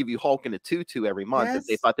 they would give you Hulk and a tutu every month if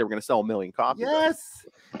they thought they were going to sell 1 million copies. Yes.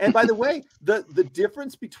 And by the way, the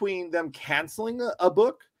difference between them canceling a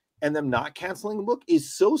book and them not canceling the book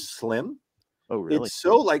is so slim. Oh, really? It's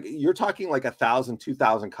so, like, you're talking like 1,000,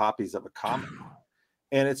 2,000 copies of a comic.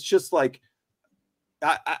 And it's just like,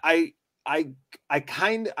 I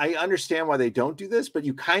I understand why they don't do this, but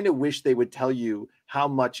you kind of wish they would tell you how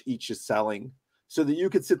much each is selling, so that you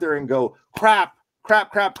could sit there and go, crap.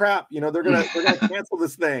 You know, they're gonna cancel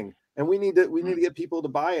this thing, and we need to get people to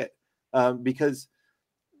buy it, because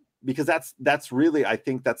that's really, I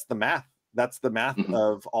think that's the math. That's the math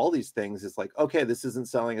of all these things. It's like, okay, this isn't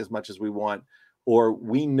selling as much as we want, or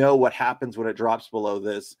we know what happens when it drops below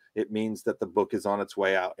this. It means that the book is on its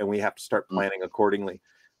way out, and we have to start planning accordingly.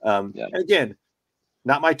 And again,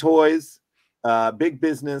 not my toys, big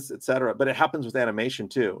business, etc. But it happens with animation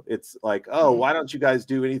too. It's like, oh, why don't you guys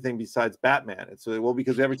do anything besides Batman? It's well,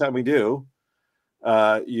 because every time we do,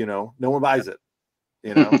 you know, no one buys it.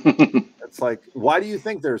 You know, it's like, why do you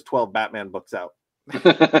think there's 12 Batman books out?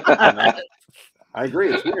 I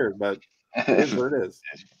agree, it's weird, but it is what it is.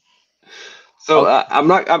 So I'm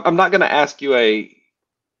not going to ask you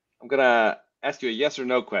I'm going to ask you a yes or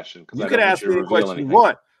no question, because you can ask me any question you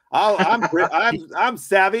want. I'm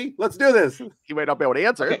savvy. Let's do this. You may not be able to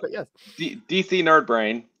answer, but yes. DC Nerd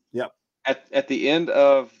Brain. Yep. At the end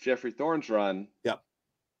of Jeffrey Thorne's run. Yep.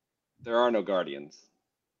 There are no Guardians.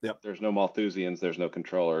 Yep. There's no Malthusians. There's no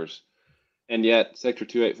controllers, and yet Sector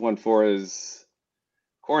 2814 is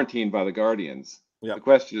quarantined by the Guardians. Yep. The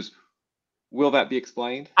question is, will that be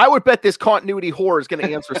explained? I would bet this continuity horror is going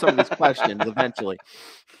to answer some of these questions eventually.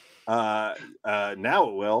 Now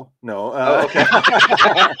it will. No. Okay.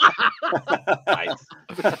 Nice.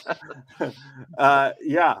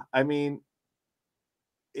 Yeah, I mean,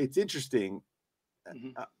 it's interesting.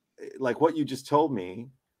 Like what you just told me,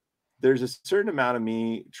 there's a certain amount of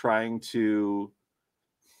me trying to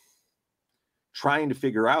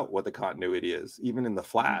figure out what the continuity is, even in the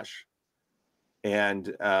Flash,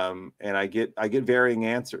 and I get varying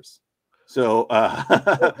answers. So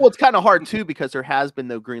well, it's kind of hard too, because there has been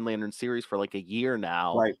no Green Lantern series for like a year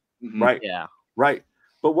now. Right. Right. Yeah. Right.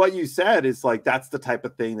 But what you said is like, that's the type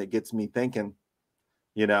of thing that gets me thinking,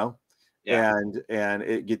 you know. Yeah. And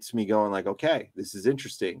it gets me going like, okay, this is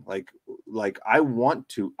interesting. Like I want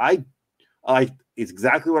to, it's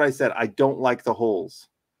exactly what I said. I don't like the holes.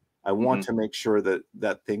 I want to make sure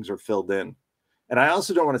that things are filled in. And I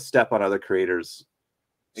also don't want to step on other creators'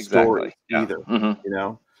 stories either, you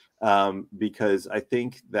know, because I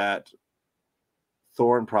think that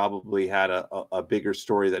Thorne probably had a bigger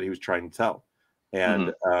story that he was trying to tell.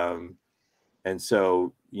 And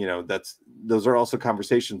so, you know, those are also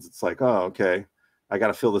conversations. It's like, oh, okay, I got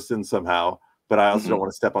to fill this in somehow, but I also don't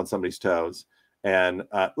want to step on somebody's toes. And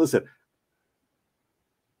listen,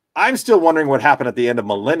 I'm still wondering what happened at the end of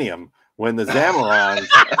Millennium when the Zamorons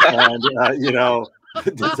and, you know,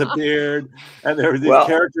 disappeared, and there were these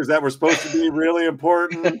characters that were supposed to be really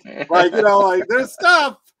important. Like, you know, like there's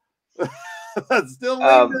stuff that's still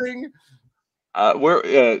lingering.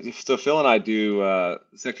 So Phil and I do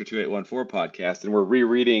Sector 2814 podcast, and we're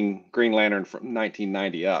rereading Green Lantern from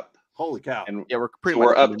 1990 up. Holy cow! And yeah, we're pretty so much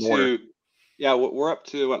we're up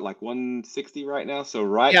to what, like 160 right now. So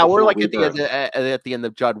we're like at the end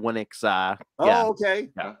of Judd Winnick's. Okay.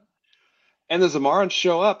 Yeah. And the Zamarans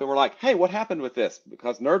show up, and we're like, hey, what happened with this?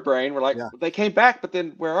 Because Nerd Brain, we're like, they came back, but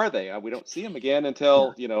then where are they? We don't see them again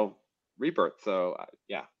until you know, Rebirth. So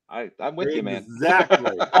I'm with you, man.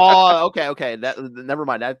 Exactly. Oh, okay. Never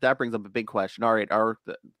mind. That brings up a big question. All right, I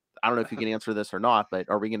don't know if you can answer this or not, but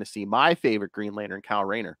are we going to see my favorite Green Lantern, Kyle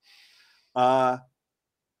Rayner? Not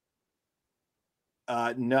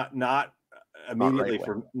immediately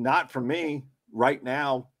not for me right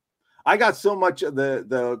now. I got so much of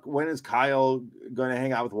the when is Kyle going to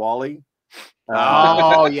hang out with Wally?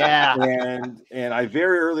 Oh yeah. And I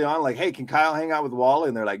very early on, like, hey, can Kyle hang out with Wally?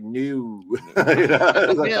 And they're like, no. You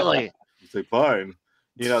know, really? It's like, fine.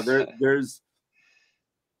 You know, there's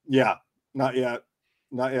not yet.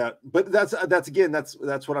 But that's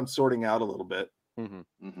what I'm sorting out a little bit. You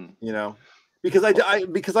know, because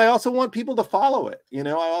I also want people to follow it. You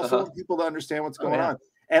know, I also want people to understand what's going on.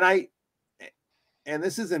 And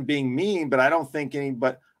this isn't being mean, but I don't think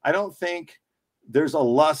there's a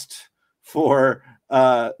lust for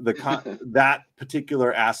that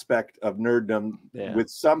particular aspect of nerddom with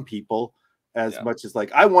some people as much as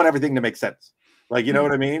like, I want everything to make sense. Like, you know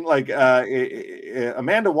what I mean? Like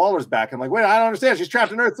Amanda Waller's back. I'm like, wait, I don't understand. She's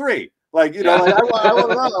trapped in Earth 3. Like, you know, like, I want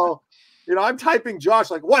to know. You know, I'm typing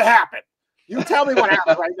Josh like, what happened? You tell me what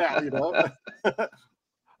happened right now, you know?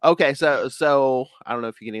 Okay, so I don't know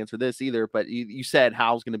if you can answer this either, but you said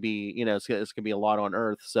Hal's going to be, you know, it's going to be a lot on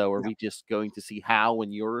Earth. So are we just going to see Hal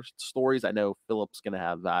in your stories? I know Philip's going to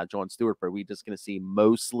have John Stewart, but are we just going to see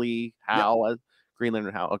mostly Hal as Green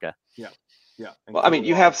Lantern Hal? Okay. Yeah. Well, I mean,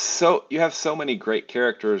 you have so many great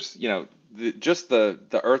characters. You know, just the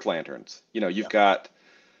Earth Lanterns. You know, you've got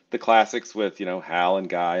the classics with, you know, Hal and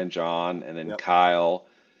Guy and John, and then Yep. Kyle,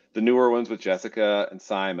 the newer ones with Jessica and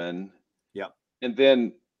Simon. Yep. And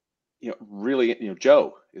then, you know, really, you know,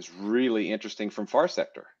 Joe is really interesting from Far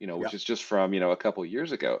Sector, you know, which Yep. is just from, you know, a couple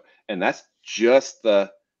years ago. And that's just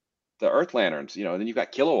the Earth Lanterns, you know, and then you've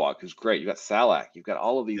got Kilowog, who's great. You've got Salak. You've got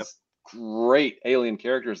all of these Yep. great alien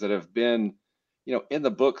characters that have been, you know, in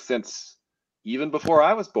the book since even before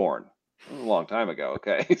I was born, a long time ago.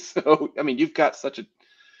 Okay. So, I mean, you've got such a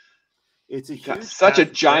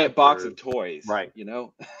giant box of toys, right? You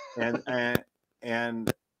know,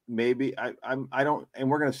 and maybe I don't, and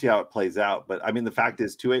we're going to see how it plays out. But I mean, the fact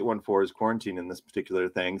is 2814 is quarantined in this particular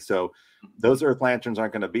thing. So those Earth Lanterns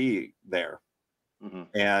aren't going to be there.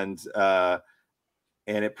 And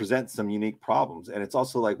it presents some unique problems. And it's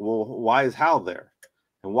also like, well, why is Hal there?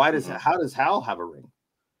 And how does Hal have a ring?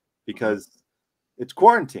 Because it's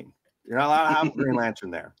quarantine. You're not allowed to have a Green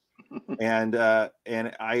Lantern there. And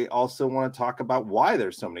I also want to talk about why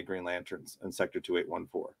there's so many Green Lanterns in Sector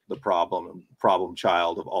 2814, the problem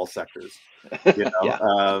child of all sectors. You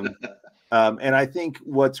know? And I think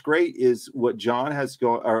what's great is what John has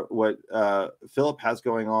going, or what Philip has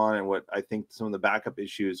going on, and what I think some of the backup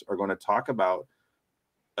issues are going to talk about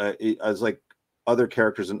as like other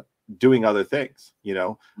characters and doing other things. You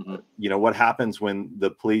know, you know what happens when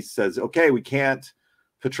the police says, "Okay, we can't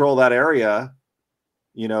patrol that area."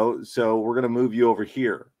 You know, so we're going to move you over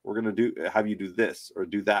here. We're going to have you do this or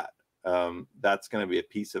do that. That's going to be a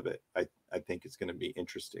piece of it. I think it's going to be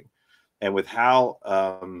interesting. And with Hal,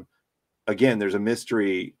 again, there's a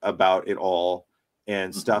mystery about it all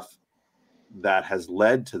and stuff that has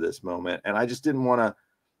led to this moment. And I just didn't want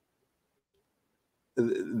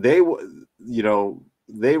to, you know,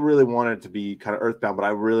 they really wanted it to be kind of earthbound, but I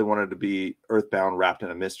really wanted to be earthbound wrapped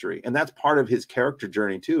in a mystery. And that's part of his character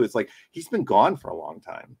journey too. It's like, he's been gone for a long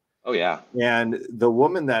time. Oh yeah. And the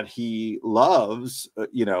woman that he loves,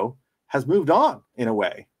 you know, has moved on in a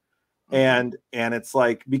way. And it's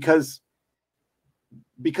like, because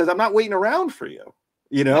I'm not waiting around for you,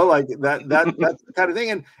 you know, like that's the kind of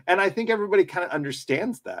thing. And I think everybody kind of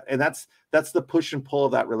understands that. And that's the push and pull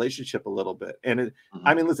of that relationship a little bit. And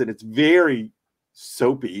I mean, listen, it's very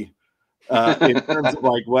soapy in terms of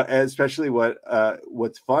like especially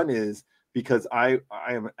what's fun is because I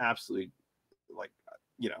am absolutely like,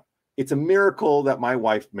 you know, it's a miracle that my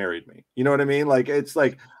wife married me. You know what I mean? Like, it's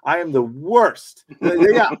like, I am the worst.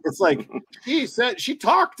 Yeah. It's like, she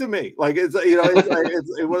talked to me. Like, it's, you know,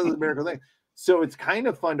 it was a miracle thing. So it's kind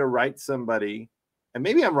of fun to write somebody, and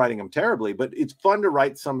maybe I'm writing them terribly, but it's fun to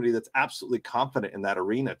write somebody that's absolutely confident in that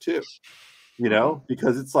arena too, you know,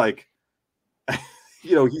 because it's like,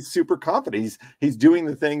 you know, he's super confident. He's doing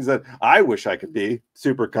the things that I wish I could be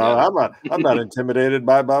super confident. I'm not intimidated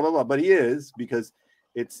by blah, blah, blah, but he is, because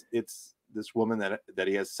it's this woman that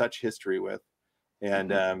he has such history with.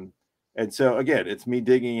 And so again, it's me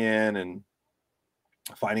digging in and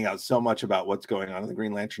finding out so much about what's going on in the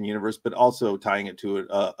Green Lantern universe, but also tying it to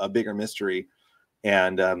a bigger mystery.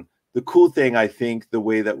 And the cool thing, I think, the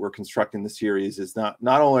way that we're constructing the series is not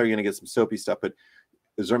only are you going to get some soapy stuff, but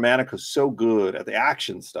Zermanica's so good at the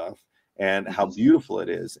action stuff and how beautiful it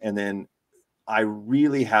is. And then I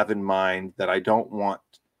really have in mind that I don't want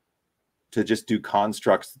to just do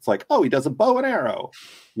constructs. It's like, oh, he does a bow and arrow,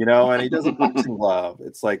 you know, and he does a boxing glove.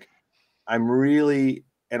 It's like, I'm really,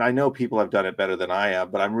 and I know people have done it better than I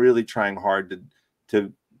have, but I'm really trying hard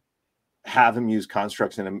to have him use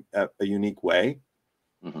constructs in a unique way.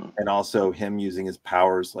 And also him using his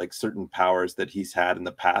powers, like certain powers that he's had in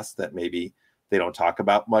the past that maybe they don't talk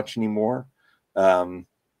about much anymore.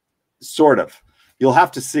 Sort of. You'll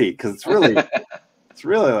have to see, because it's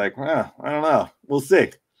really like, I don't know. We'll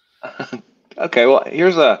see. Okay, well,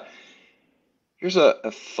 here's a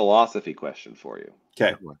philosophy question for you.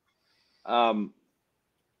 Okay.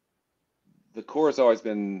 The Corps has always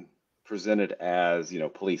been presented as, you know,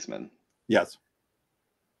 policemen. Yes.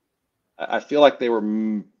 I feel like they were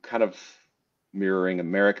kind of mirroring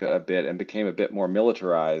America a bit and became a bit more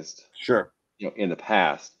militarized. Sure. You know, in the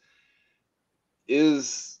past. I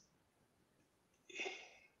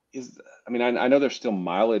mean, I know there's still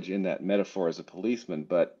mileage in that metaphor as a policeman,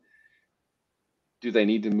 but do they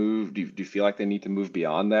need to move? Do you feel like they need to move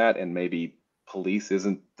beyond that, and maybe police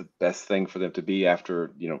isn't the best thing for them to be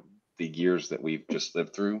after, you know, the years that we've just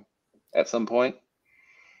lived through at some point?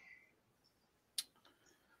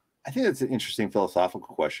 I think that's an interesting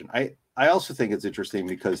philosophical question. I also think it's interesting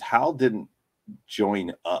because Hal didn't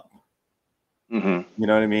join up. You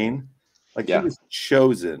know what I mean? Like, he was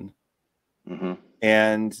chosen.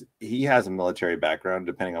 and he has a military background,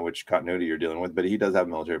 depending on which continuity you're dealing with, but he does have a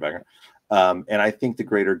military background. And I think the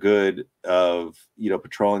greater good of,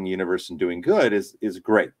 patrolling the universe and doing good is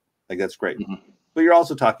great. Like, that's great. Mm-hmm. But you're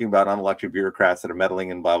also talking about unelected bureaucrats that are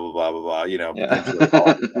meddling and blah, blah, blah, blah, blah,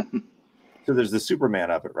 Yeah. So there's the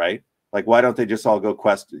Superman of it, right? Like, why don't they just all go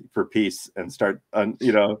quest for peace and start, where's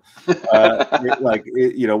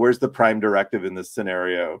the prime directive in this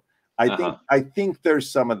scenario? I think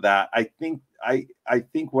there's some of that. I think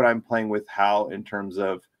what I'm playing with Hal in terms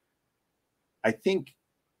of, I think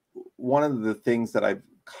one of the things that I've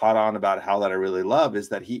caught on about Hal that I really love is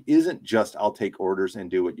that he isn't just, I'll take orders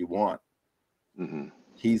and do what you want. Mm-hmm.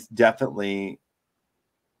 He's definitely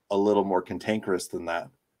a little more cantankerous than that,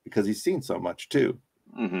 because he's seen so much too.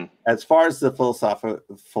 Mm-hmm. As far as the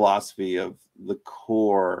philosophy of the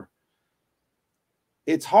core,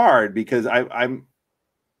 it's hard because I'm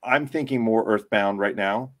thinking more earthbound right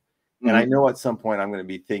now. Mm-hmm. And I know at some point I'm going to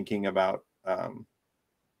be thinking about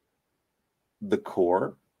the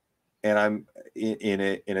core, and I'm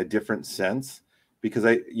in a different sense, because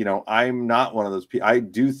I'm not one of those people. I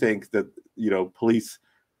do think that, police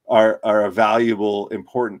are a valuable,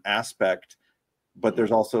 important aspect, but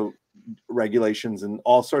there's also regulations and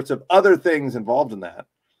all sorts of other things involved in that.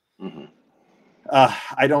 Mm-hmm.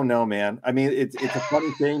 I don't know, man. I mean, it's a funny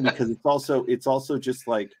thing, because it's also just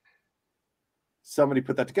like, somebody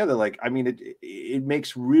put that together. Like, I mean, it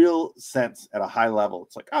makes real sense at a high level.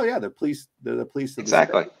 It's like, oh yeah, they're the police.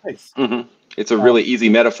 Exactly. Mm-hmm. It's a really easy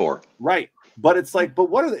metaphor, right? But it's like, but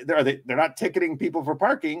what are they? They're not ticketing people for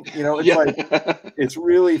parking. It's like, it's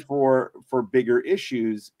really for bigger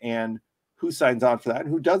issues, and who signs on for that and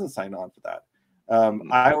who doesn't sign on for that.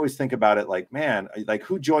 I always think about it like, man, like,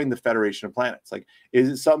 who joined the Federation of Planets? Like, is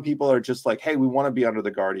it some people are just like, hey, we want to be under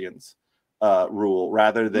the Guardians rule,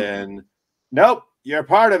 rather than, nope, you're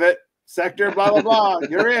part of it, sector blah blah blah,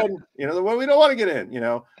 you're in. We don't want to get in.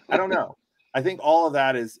 I don't know. I think all of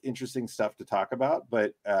that is interesting stuff to talk about,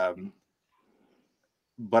 but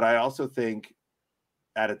I also think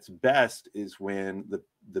at its best is when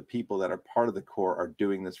the people that are part of the core are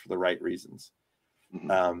doing this for the right reasons.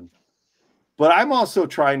 Mm-hmm. But I'm also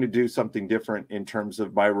trying to do something different in terms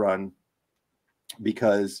of my run,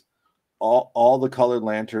 because all the colored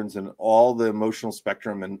lanterns and all the emotional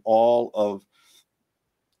spectrum and all of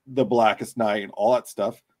the Blackest Night and all that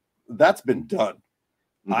stuff, that's been done.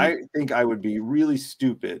 Mm-hmm. I think I would be really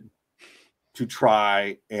stupid to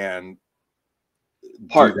try and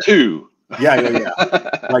part two. Yeah.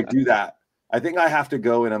 Like, do that. I think I have to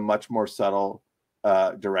go in a much more subtle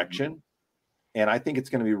direction. And I think it's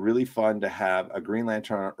going to be really fun to have a Green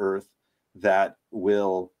Lantern on Earth that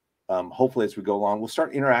will, hopefully as we go along, we'll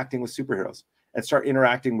start interacting with superheroes and start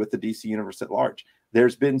interacting with the DC universe at large.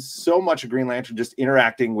 There's been so much of Green Lantern just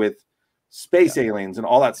interacting with space aliens and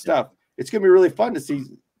all that stuff. It's going to be really fun to see,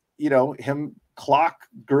 him clock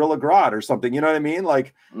Gorilla Grodd or something. You know what I mean?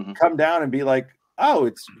 Like, come down and be like, oh,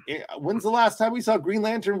 when's the last time we saw Green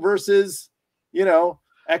Lantern versus,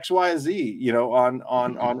 X, Y, Z,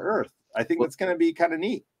 on Earth? I think it's going to be kind of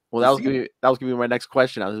neat. Well, that was gonna be my next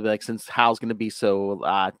question. I was like, since Hal's gonna be so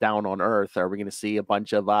down on Earth, are we gonna see a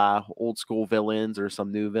bunch of old school villains or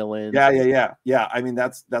some new villains? Yeah. I mean,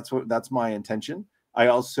 that's my intention. I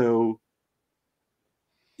also,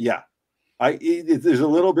 there's a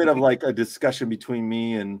little bit of like a discussion between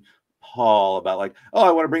me and Paul about like, oh,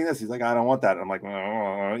 I want to bring this. He's like, I don't want that. And I'm like,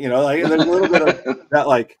 like, there's a little bit of that,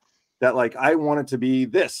 like I want it to be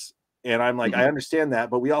this. And I'm like, I understand that,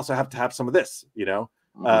 but we also have to have some of this,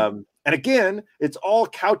 And again, it's all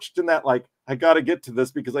couched in that, like, I got to get to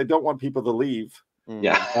this because I don't want people to leave.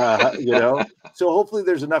 Yeah. So hopefully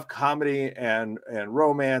there's enough comedy and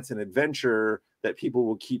romance and adventure that people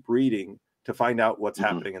will keep reading to find out what's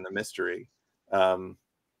happening in the mystery. But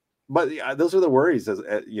those are the worries as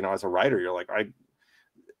a writer. You're like,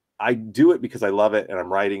 I do it because I love it and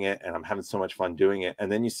I'm writing it and I'm having so much fun doing it.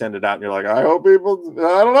 And then you send it out and you're like, I hope people,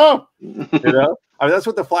 I don't know. I mean, that's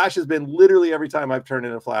what the Flash has been. Literally every time I've turned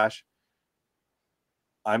in a Flash,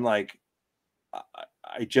 I'm like,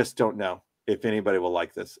 I just don't know if anybody will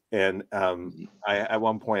like this. And at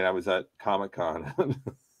one point I was at Comic-Con.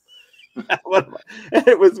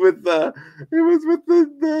 It was with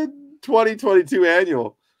the 2022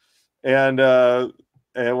 annual. And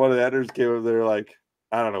one of the editors came over there like,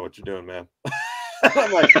 I don't know what you're doing, man.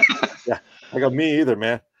 I'm like, yeah. I go, me either,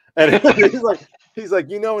 man. And he's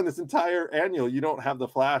like, in this entire annual, you don't have the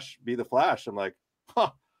Flash be the Flash. I'm like,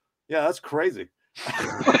 huh, yeah, that's crazy.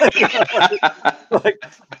 Like,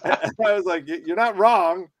 I was like, you're not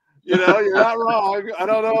wrong. You're not wrong. I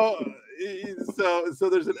don't know. So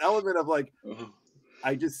there's an element of like,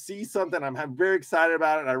 I just see something, I'm very excited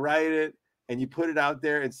about it, and I write it, and you put it out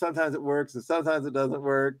there, and sometimes it works, and sometimes it doesn't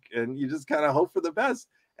work, and you just kind of hope for the best.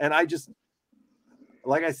 And I just,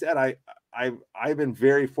 like I said, I've been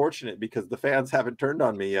very fortunate because the fans haven't turned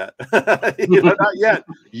on me yet. Not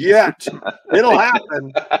yet. It'll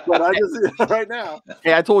happen, but I just right now.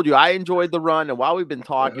 Hey, I told you I enjoyed the run, and while we've been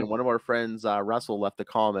talking, one of our friends, Russell, left a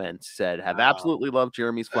comment, said, "Have absolutely loved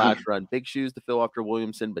Jeremy's Flash run. Big shoes to fill after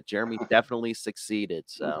Williamson, but Jeremy definitely succeeded."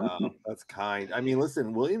 So that's kind. I mean,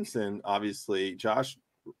 listen, Williamson, obviously, Josh,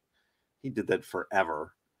 he did that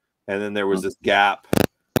forever, and then there was this gap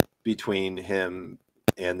between him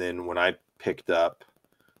and then when I picked up,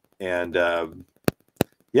 and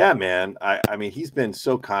yeah, man, I mean, he's been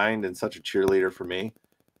so kind and such a cheerleader for me.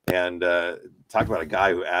 And talk about a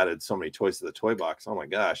guy who added so many toys to the toy box. Oh my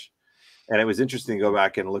gosh. And it was interesting to go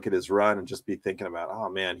back and look at his run and just be thinking about, oh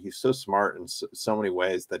man, he's so smart in so many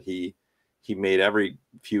ways that he made every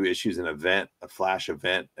few issues an event, a Flash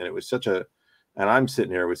event. And it was such a, and I'm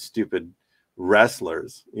sitting here with stupid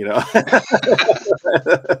wrestlers, you know.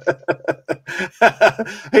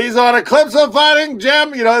 He's on Eclipse of Fighting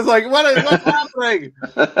Gem, you know. It's like, what's happening?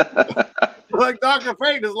 Like Dr.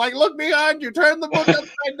 Fate is like, look behind you, turn the book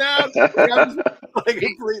upside down. Like a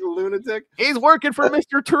complete lunatic. He's working for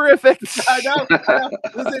Mr. Terrific. I know.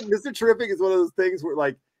 Listen, Mr. Terrific is one of those things where,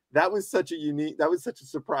 like, that was such a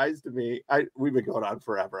surprise to me. We've been going on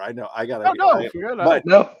forever. I know. I gotta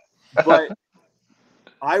no. But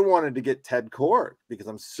I wanted to get Ted Kord because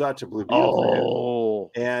I'm such a Blue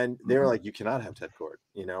Beetle fan. And they were like, you cannot have Ted Kord.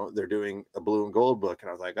 You know, they're doing a blue and gold book. And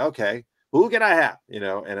I was like, okay, who can I have? You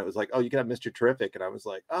know, and it was like, oh, you can have Mr. Terrific. And I was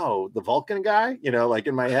like, oh, the Vulcan guy? You know, like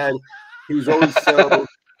in my head, he was always so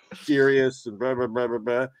serious and blah, blah, blah, blah,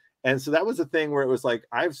 blah. And so that was the thing where it was like,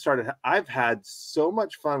 I've had so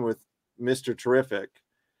much fun with Mr. Terrific,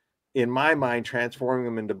 in my mind, transforming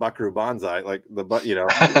him into Buckaroo Banzai, like you know,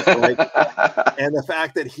 like, and the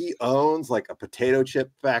fact that he owns like a potato chip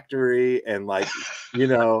factory, and like, you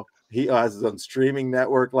know, he has his own streaming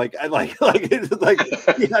network. Like it's like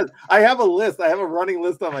I have a list. I have a running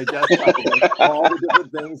list on my desktop of like all the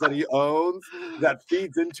different things that he owns that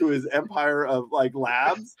feeds into his empire of like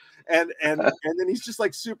labs. And then he's just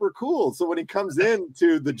like super cool. So when he comes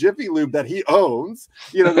into the Jiffy Lube that he owns,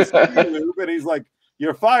 you know, the Jiffy Lube, and he's like,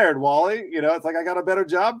 "You're fired, Wally." You know, it's like, "I got a better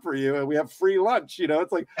job for you, and we have free lunch." You know,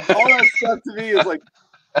 it's like all that stuff to me is like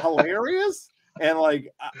hilarious, and like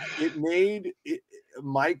it made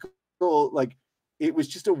Michael, like, it was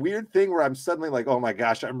just a weird thing where I'm suddenly like, oh my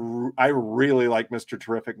gosh, I really like Mr.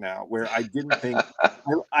 Terrific now, where I didn't think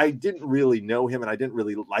I didn't really know him and I didn't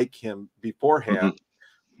really like him beforehand,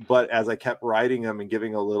 but as I kept writing him and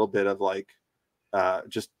giving a little bit of like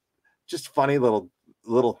just funny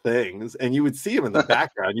little things, and you would see him in the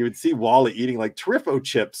background. You would see Wally eating like Terrifo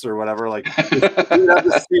chips or whatever, like you have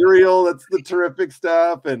the cereal that's the Terrific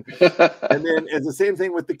stuff, and then it's the same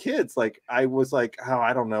thing with the kids. Like I was like, oh,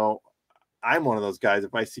 I don't know, I'm one of those guys,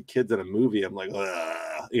 if I see kids in a movie, I'm like,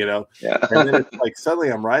 ugh, you know. And then it's like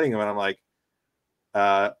suddenly I'm writing them and I'm like,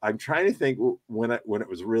 I'm trying to think when it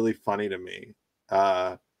was really funny to me.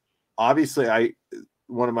 Obviously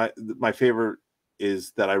one of my favorite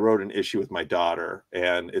is that I wrote an issue with my daughter,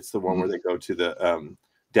 and it's the one where they go to the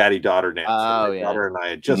daddy-daughter dance. My daughter and I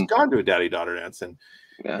had just gone to a daddy-daughter dance, and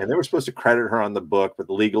they were supposed to credit her on the book, but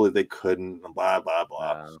legally they couldn't, and blah blah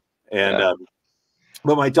blah.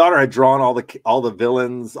 But my daughter had drawn all the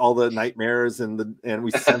villains, all the nightmares, and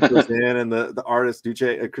we sent those in, and the artist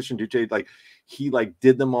Christian Duce, like he like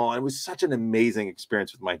did them all. It was such an amazing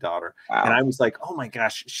experience with my daughter. Wow. And I was like, oh my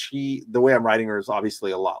gosh, the way I'm writing her is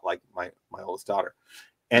obviously a lot like my oldest daughter.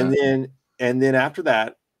 And then after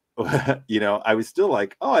that, you know, I was still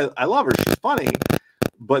like, oh, I love her, she's funny.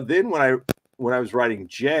 But then when I was writing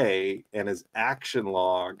Jay and his action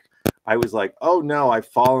log, I was like, oh no, I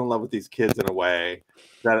fall in love with these kids in a way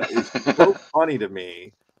that is so funny to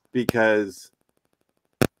me, because,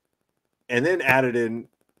 and then added in,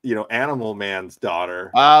 you know, Animal Man's daughter.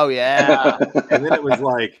 Oh yeah. And then it was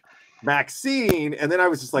like Maxine, and then I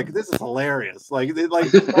was just like, this is hilarious. Like, and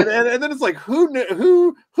then it's like,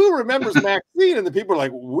 who remembers Maxine? And the people are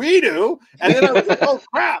like, we do. And then I was like, oh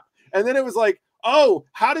crap. And then it was like, oh,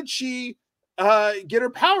 how did she get her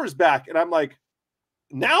powers back? And I'm like,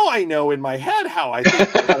 now I know in my head how I think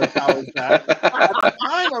she got her powers back. At the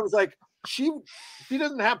time, I was like, she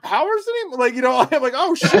doesn't have powers anymore. Like, you know, I'm like,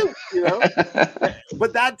 oh shoot, you know.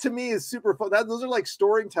 But that to me is super fun. Those are like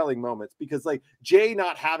storytelling moments, because like Jay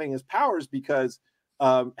not having his powers because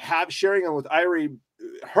sharing them with Irie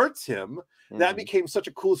hurts him. That became such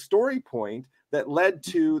a cool story point that led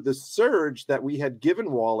to the surge that we had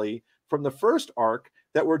given Wally from the first arc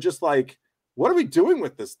that were just like, what are we doing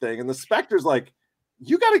with this thing? And the Spectre's like,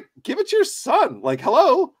 you got to give it to your son. Like,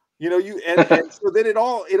 hello, you know, and so then it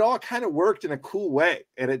all kind of worked in a cool way.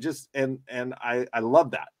 And it just, and I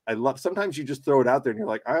love that. I love, sometimes you just throw it out there and you're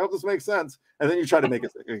like, I hope this makes sense. And then you try to make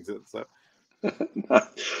it make sense. So.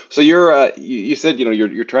 So you're you said, you know,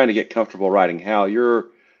 you're trying to get comfortable writing Hal. You're,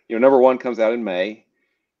 you know, number 1 comes out in May.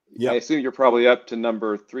 Yeah. I assume you're probably up to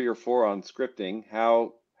number 3 or 4 on scripting.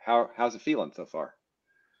 How's it feeling so far?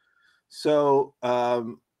 So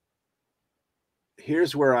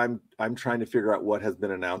here's where I'm trying to figure out what has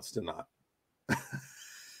been announced and not.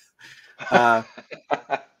 I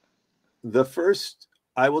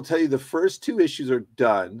will tell you the first 2 issues are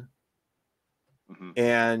done. Mm-hmm.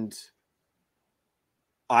 And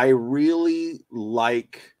I really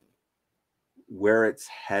like where it's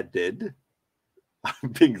headed.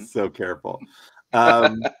 I'm being so careful.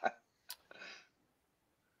 I'm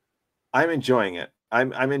enjoying it.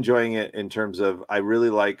 I'm enjoying it in terms of, I really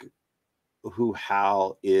like who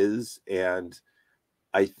Hal is, and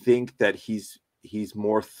I think that he's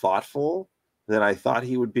more thoughtful than I thought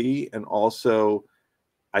he would be, and also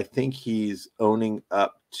I think he's owning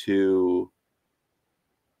up to,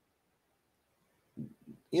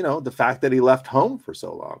 you know, the fact that he left home for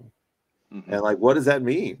so long. Mm-hmm. And like, what does that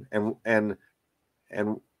mean? And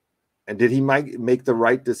did he make the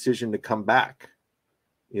right decision to come back?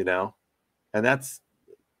 You know, and that's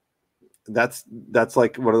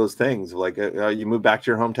like one of those things. Like, you move back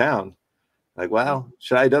to your hometown. Like, wow,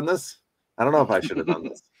 should I have done this? I don't know if I should have done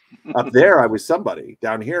this. Up there, I was somebody.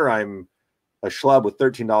 Down here, I'm a schlub with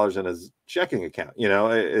 $13 in his checking account. You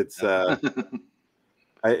know, it's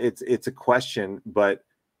it's a question, but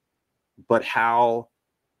Hal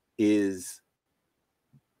has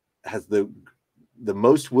the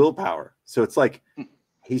most willpower. So it's like,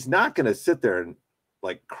 he's not going to sit there and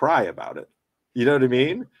like cry about it. You know what I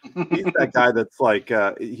mean? He's that guy that's like,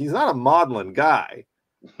 he's not a maudlin guy.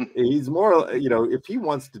 He's more, you know, if he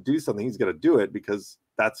wants to do something, he's going to do it because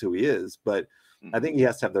that's who he is. But I think he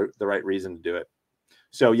has to have the right reason to do it.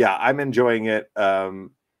 So yeah, I'm enjoying it.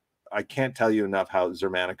 I can't tell you enough how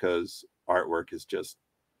Zermanico's artwork is just,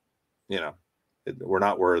 you know, we're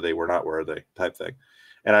not worthy type thing.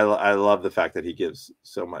 And I love the fact that he gives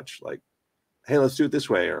so much, like, hey, let's do it this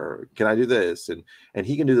way, or can I do this? And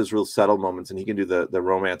he can do those real subtle moments, and he can do the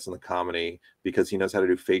romance and the comedy because he knows how to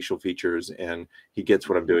do facial features, and he gets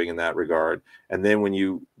what I'm doing in that regard. And then when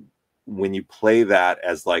you play that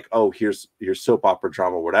as like, oh, here's your soap opera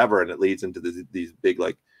drama, whatever, and it leads into these big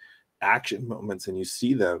like action moments, and you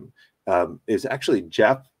see them. It's actually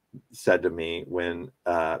Jeff said to me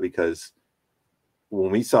because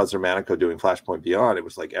when we saw Zermanico doing Flashpoint Beyond, it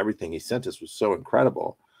was like everything he sent us was so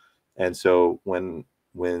incredible. And so when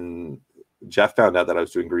Jeff found out that I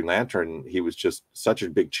was doing Green Lantern, he was just such a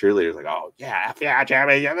big cheerleader. Like, oh yeah,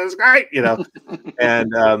 Jamie, yeah, that's great, you know.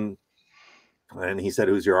 and he said,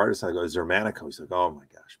 "Who's your artist?" I go, "Zermanico." He's like, "Oh my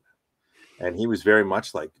gosh, man!" And he was very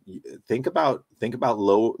much like, think about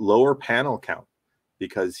lower panel count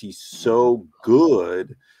because he's so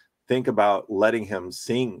good. Think about letting him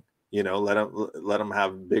sing. You know, let him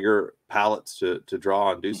have bigger palettes to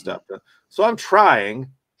draw and do stuff. So I'm trying,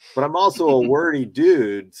 but I'm also a wordy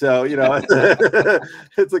dude. So, you know,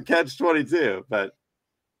 it's a catch-22. But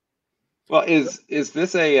well, is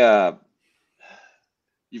this a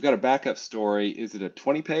you've got a backup story? Is it a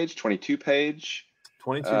 20-page, 22-page?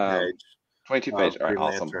 22-page. 22-page. All right,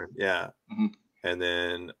 awesome. Lantern. Yeah. Mm-hmm. And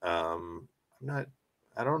then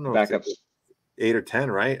I don't know. Backups. 8 or 10,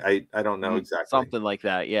 right? I don't know exactly. Something like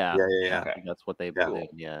that. Yeah. Yeah. Okay. That's what they've been doing.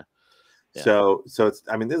 Yeah. So it's,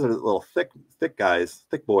 I mean, these are little thick guys,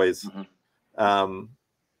 thick boys. Mm-hmm.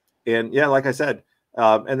 And yeah, like I said,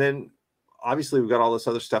 and then obviously we've got all this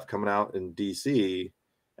other stuff coming out in DC,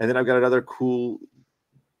 and then I've got another cool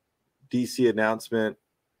DC announcement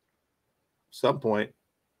some point.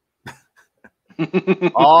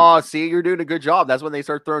 Oh, see, you're doing a good job. That's when they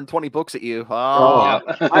start throwing 20 books at you. Oh,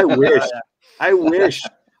 I wish.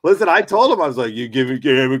 Listen, I told him, I was like, you give me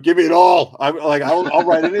it all. I'm like, I'll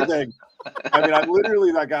write anything. I mean, I'm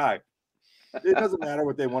literally that guy. It doesn't matter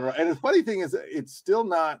what they want to write. And the funny thing is, it's still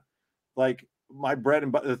not like my bread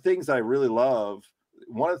and butter. The things that I really love,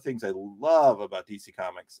 one of the things I love about DC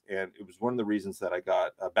Comics, and it was one of the reasons that I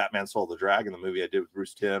got Batman Soul of the Dragon, the movie I did with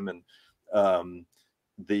Bruce Timm, and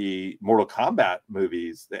the Mortal Kombat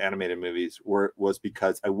movies, the animated movies, was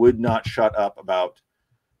because I would not shut up about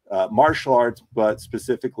martial arts, but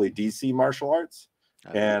specifically DC martial arts.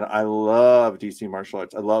 And I love DC martial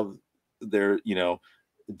arts. I love their, you know,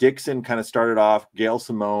 Dixon kind of started off, Gail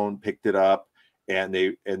Simone picked it up, and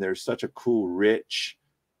there's such a cool, rich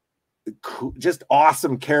just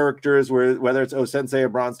awesome characters, whether it's Sensei or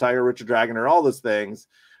Bronze Tiger, Richard Dragon, or all those things.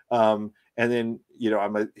 And then,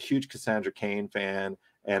 I'm a huge Cassandra Cain fan,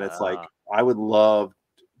 and it's like, I would love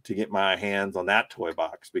to get my hands on that toy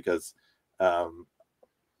box because I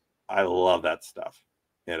love that stuff,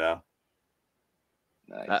 Nice.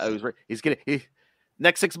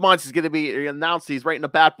 Next 6 months is gonna be announced. He's writing a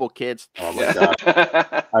bat book, kids. Oh my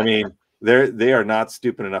god! I mean, they are not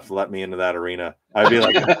stupid enough to let me into that arena. I'd be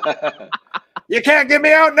like, you can't get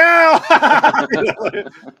me out now.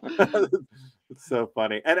 It's so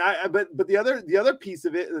funny. And but the other piece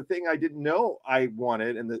of it, the thing I didn't know I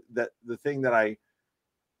wanted, and the thing that I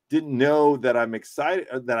didn't know that I'm excited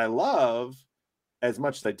that I love as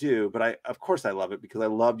much as I do, but of course I love it because I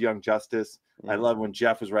loved Young Justice. I love when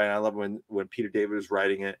Jeff was writing. I love when Peter David was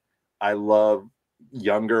writing it. I love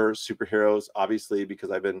younger superheroes, obviously,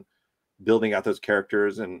 because I've been building out those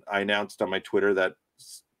characters. And I announced on my Twitter that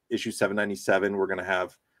issue 797 we're going to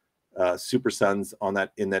have Super Sons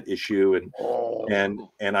in that issue,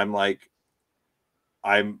 and I'm like,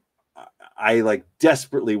 I like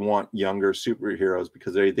desperately want younger superheroes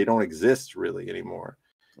because they don't exist really anymore.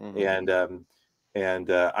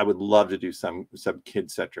 And I would love to do some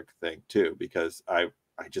kid-centric thing too, because I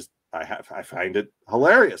find it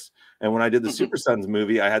hilarious. And when I did the Super Sons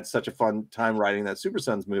movie, I had such a fun time writing that Super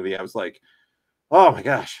Sons movie. I was like, oh my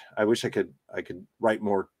gosh, I wish I could write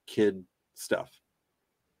more kid stuff.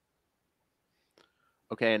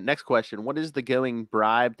 Okay, next question. What is the going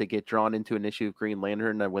bribe to get drawn into an issue of Green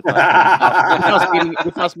Lantern with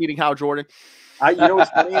us meeting Hal Jordan?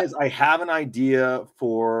 What's funny is I have an idea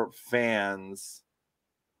for fans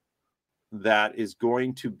that is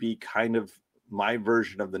going to be kind of my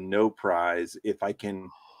version of the no prize if I can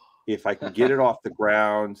get it off the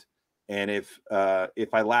ground, and if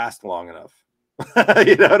I last long enough.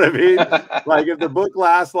 You know what I mean? Like if the book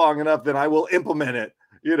lasts long enough, then I will implement it.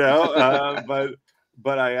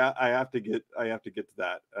 But I have to get to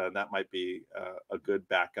that. That might be a good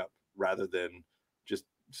backup rather than just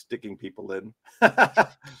sticking people in.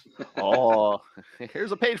 Oh,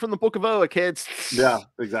 here's a page from the Book of Oa, kids. Yeah,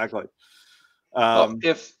 exactly.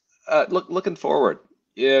 Looking forward,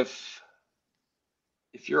 if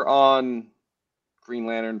you're on Green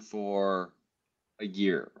Lantern for a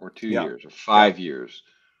year or 2 years or 5 years,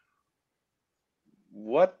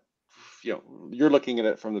 what you're looking at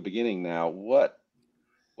it from the beginning now, what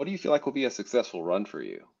do you feel like will be a successful run for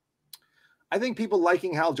you? I think people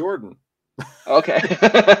liking Hal Jordan. Okay.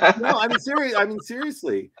 No, I mean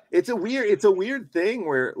seriously. It's a weird thing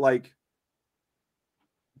where like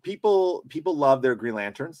people love their Green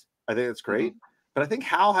Lanterns. I think it's great. But I think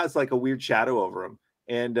Hal has like a weird shadow over him.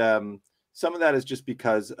 And some of that is just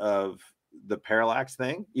because of the parallax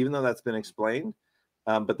thing, even though that's been explained.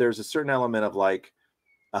 But there's a certain element of like,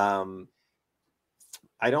 I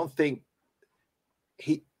don't think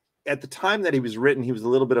at the time that he was written, he was a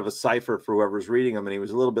little bit of a cipher for whoever's reading him, and he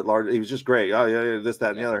was a little bit larger. He was just great. Oh yeah, this,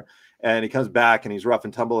 that, and the other. And he comes back and he's rough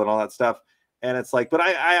and tumble and all that stuff. And it's like, but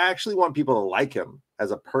I actually want people to like him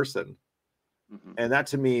as a person. And that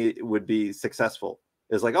to me would be successful.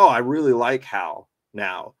 It's like, oh, I really like Hal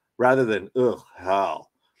now, rather than Hal.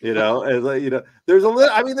 There's a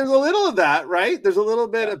little of that, right? There's a little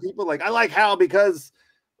bit of people like, I like Hal because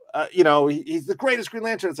he's the greatest Green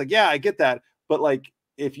Lantern. It's like, yeah, I get that. But like,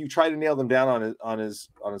 if you try to nail them down on his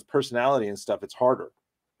personality and stuff, it's harder.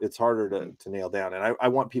 It's harder to nail down. And I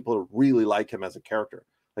want people to really like him as a character,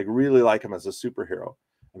 like really like him as a superhero.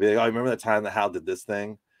 I'd be like, oh, remember that time that Hal did this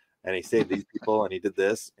thing and he saved these people and he did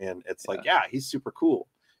this? And it's like, yeah, he's super cool,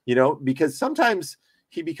 because sometimes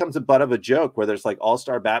he becomes a butt of a joke where there's like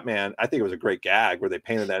All-Star Batman. I think it was a great gag where they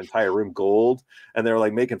painted that entire room gold and they were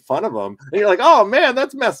like making fun of him. And you're like, oh man,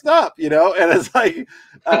 that's messed up, And it's like,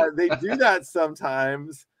 they do that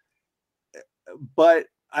sometimes. But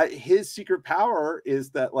his secret power is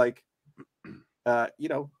that like,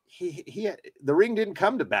 he the ring didn't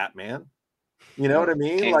come to Batman. You know what I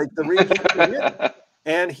mean? Like the ring came to him.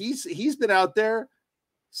 And he's been out there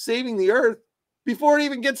saving the Earth before it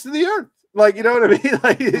even gets to the Earth. Like, you know what I mean?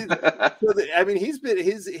 Like,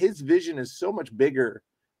 his vision is so much bigger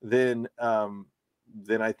than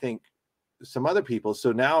I think some other people.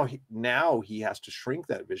 So now he has to shrink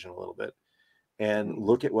that vision a little bit and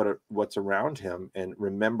look at what's around him and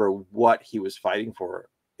remember what he was fighting for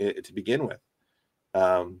to begin with.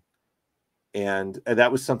 And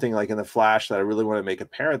that was something like in the Flash that I really want to make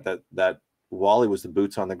apparent, that Wally was the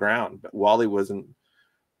boots on the ground, but Wally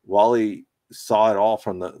saw it all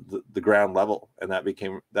from the ground level, and that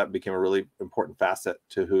became a really important facet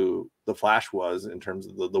to who the Flash was in terms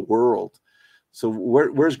of the world. So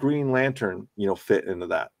where's Green Lantern fit into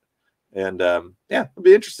that? And yeah, it'll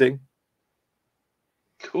be interesting.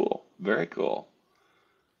 Cool. Very cool.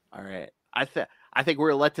 All right. I think we're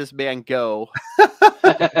gonna let this man go.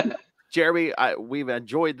 Jeremy, we've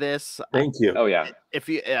enjoyed this. Thank you. Oh yeah. If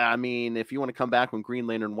you want to come back when Green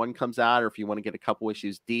Lantern 1 comes out, or if you want to get a couple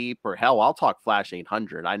issues deep, or hell, I'll talk Flash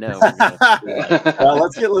 800. I know. Well,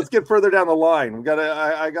 let's get further down the line.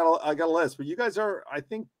 I got a list, but you guys are, I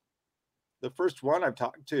think, the first one I've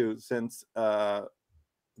talked to since I've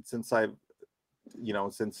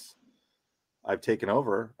taken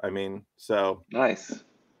over. I mean, so nice.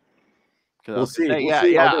 We'll see.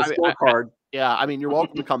 Scorecard. Yeah, I mean, you're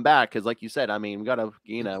welcome to come back because, like you said, I mean, we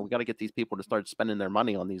gotta get these people to start spending their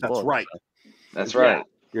money on these books. That's right. So. That's right. Yeah,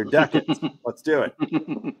 you're decades. Let's do it.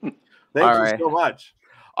 Thank you so much.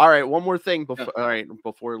 All right, one more thing before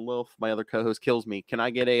my other co-host kills me. Can I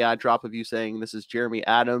get a drop of you saying this is Jeremy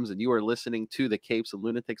Adams and you are listening to the Capes and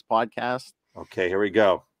Lunatics podcast? Okay, here we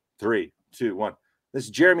go. 3, 2, 1. This is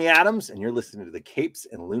Jeremy Adams, and you're listening to the Capes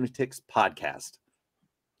and Lunatics podcast.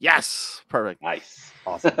 Yes, perfect. Nice.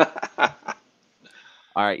 Awesome.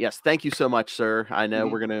 All right. Yes. Thank you so much, sir. I know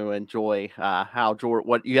we're going to enjoy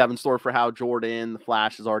what you have in store for Hal Jordan. The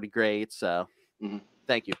Flash is already great. So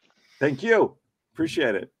thank you. Thank you.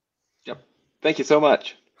 Appreciate it. Yep. Thank you so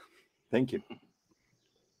much. Thank you.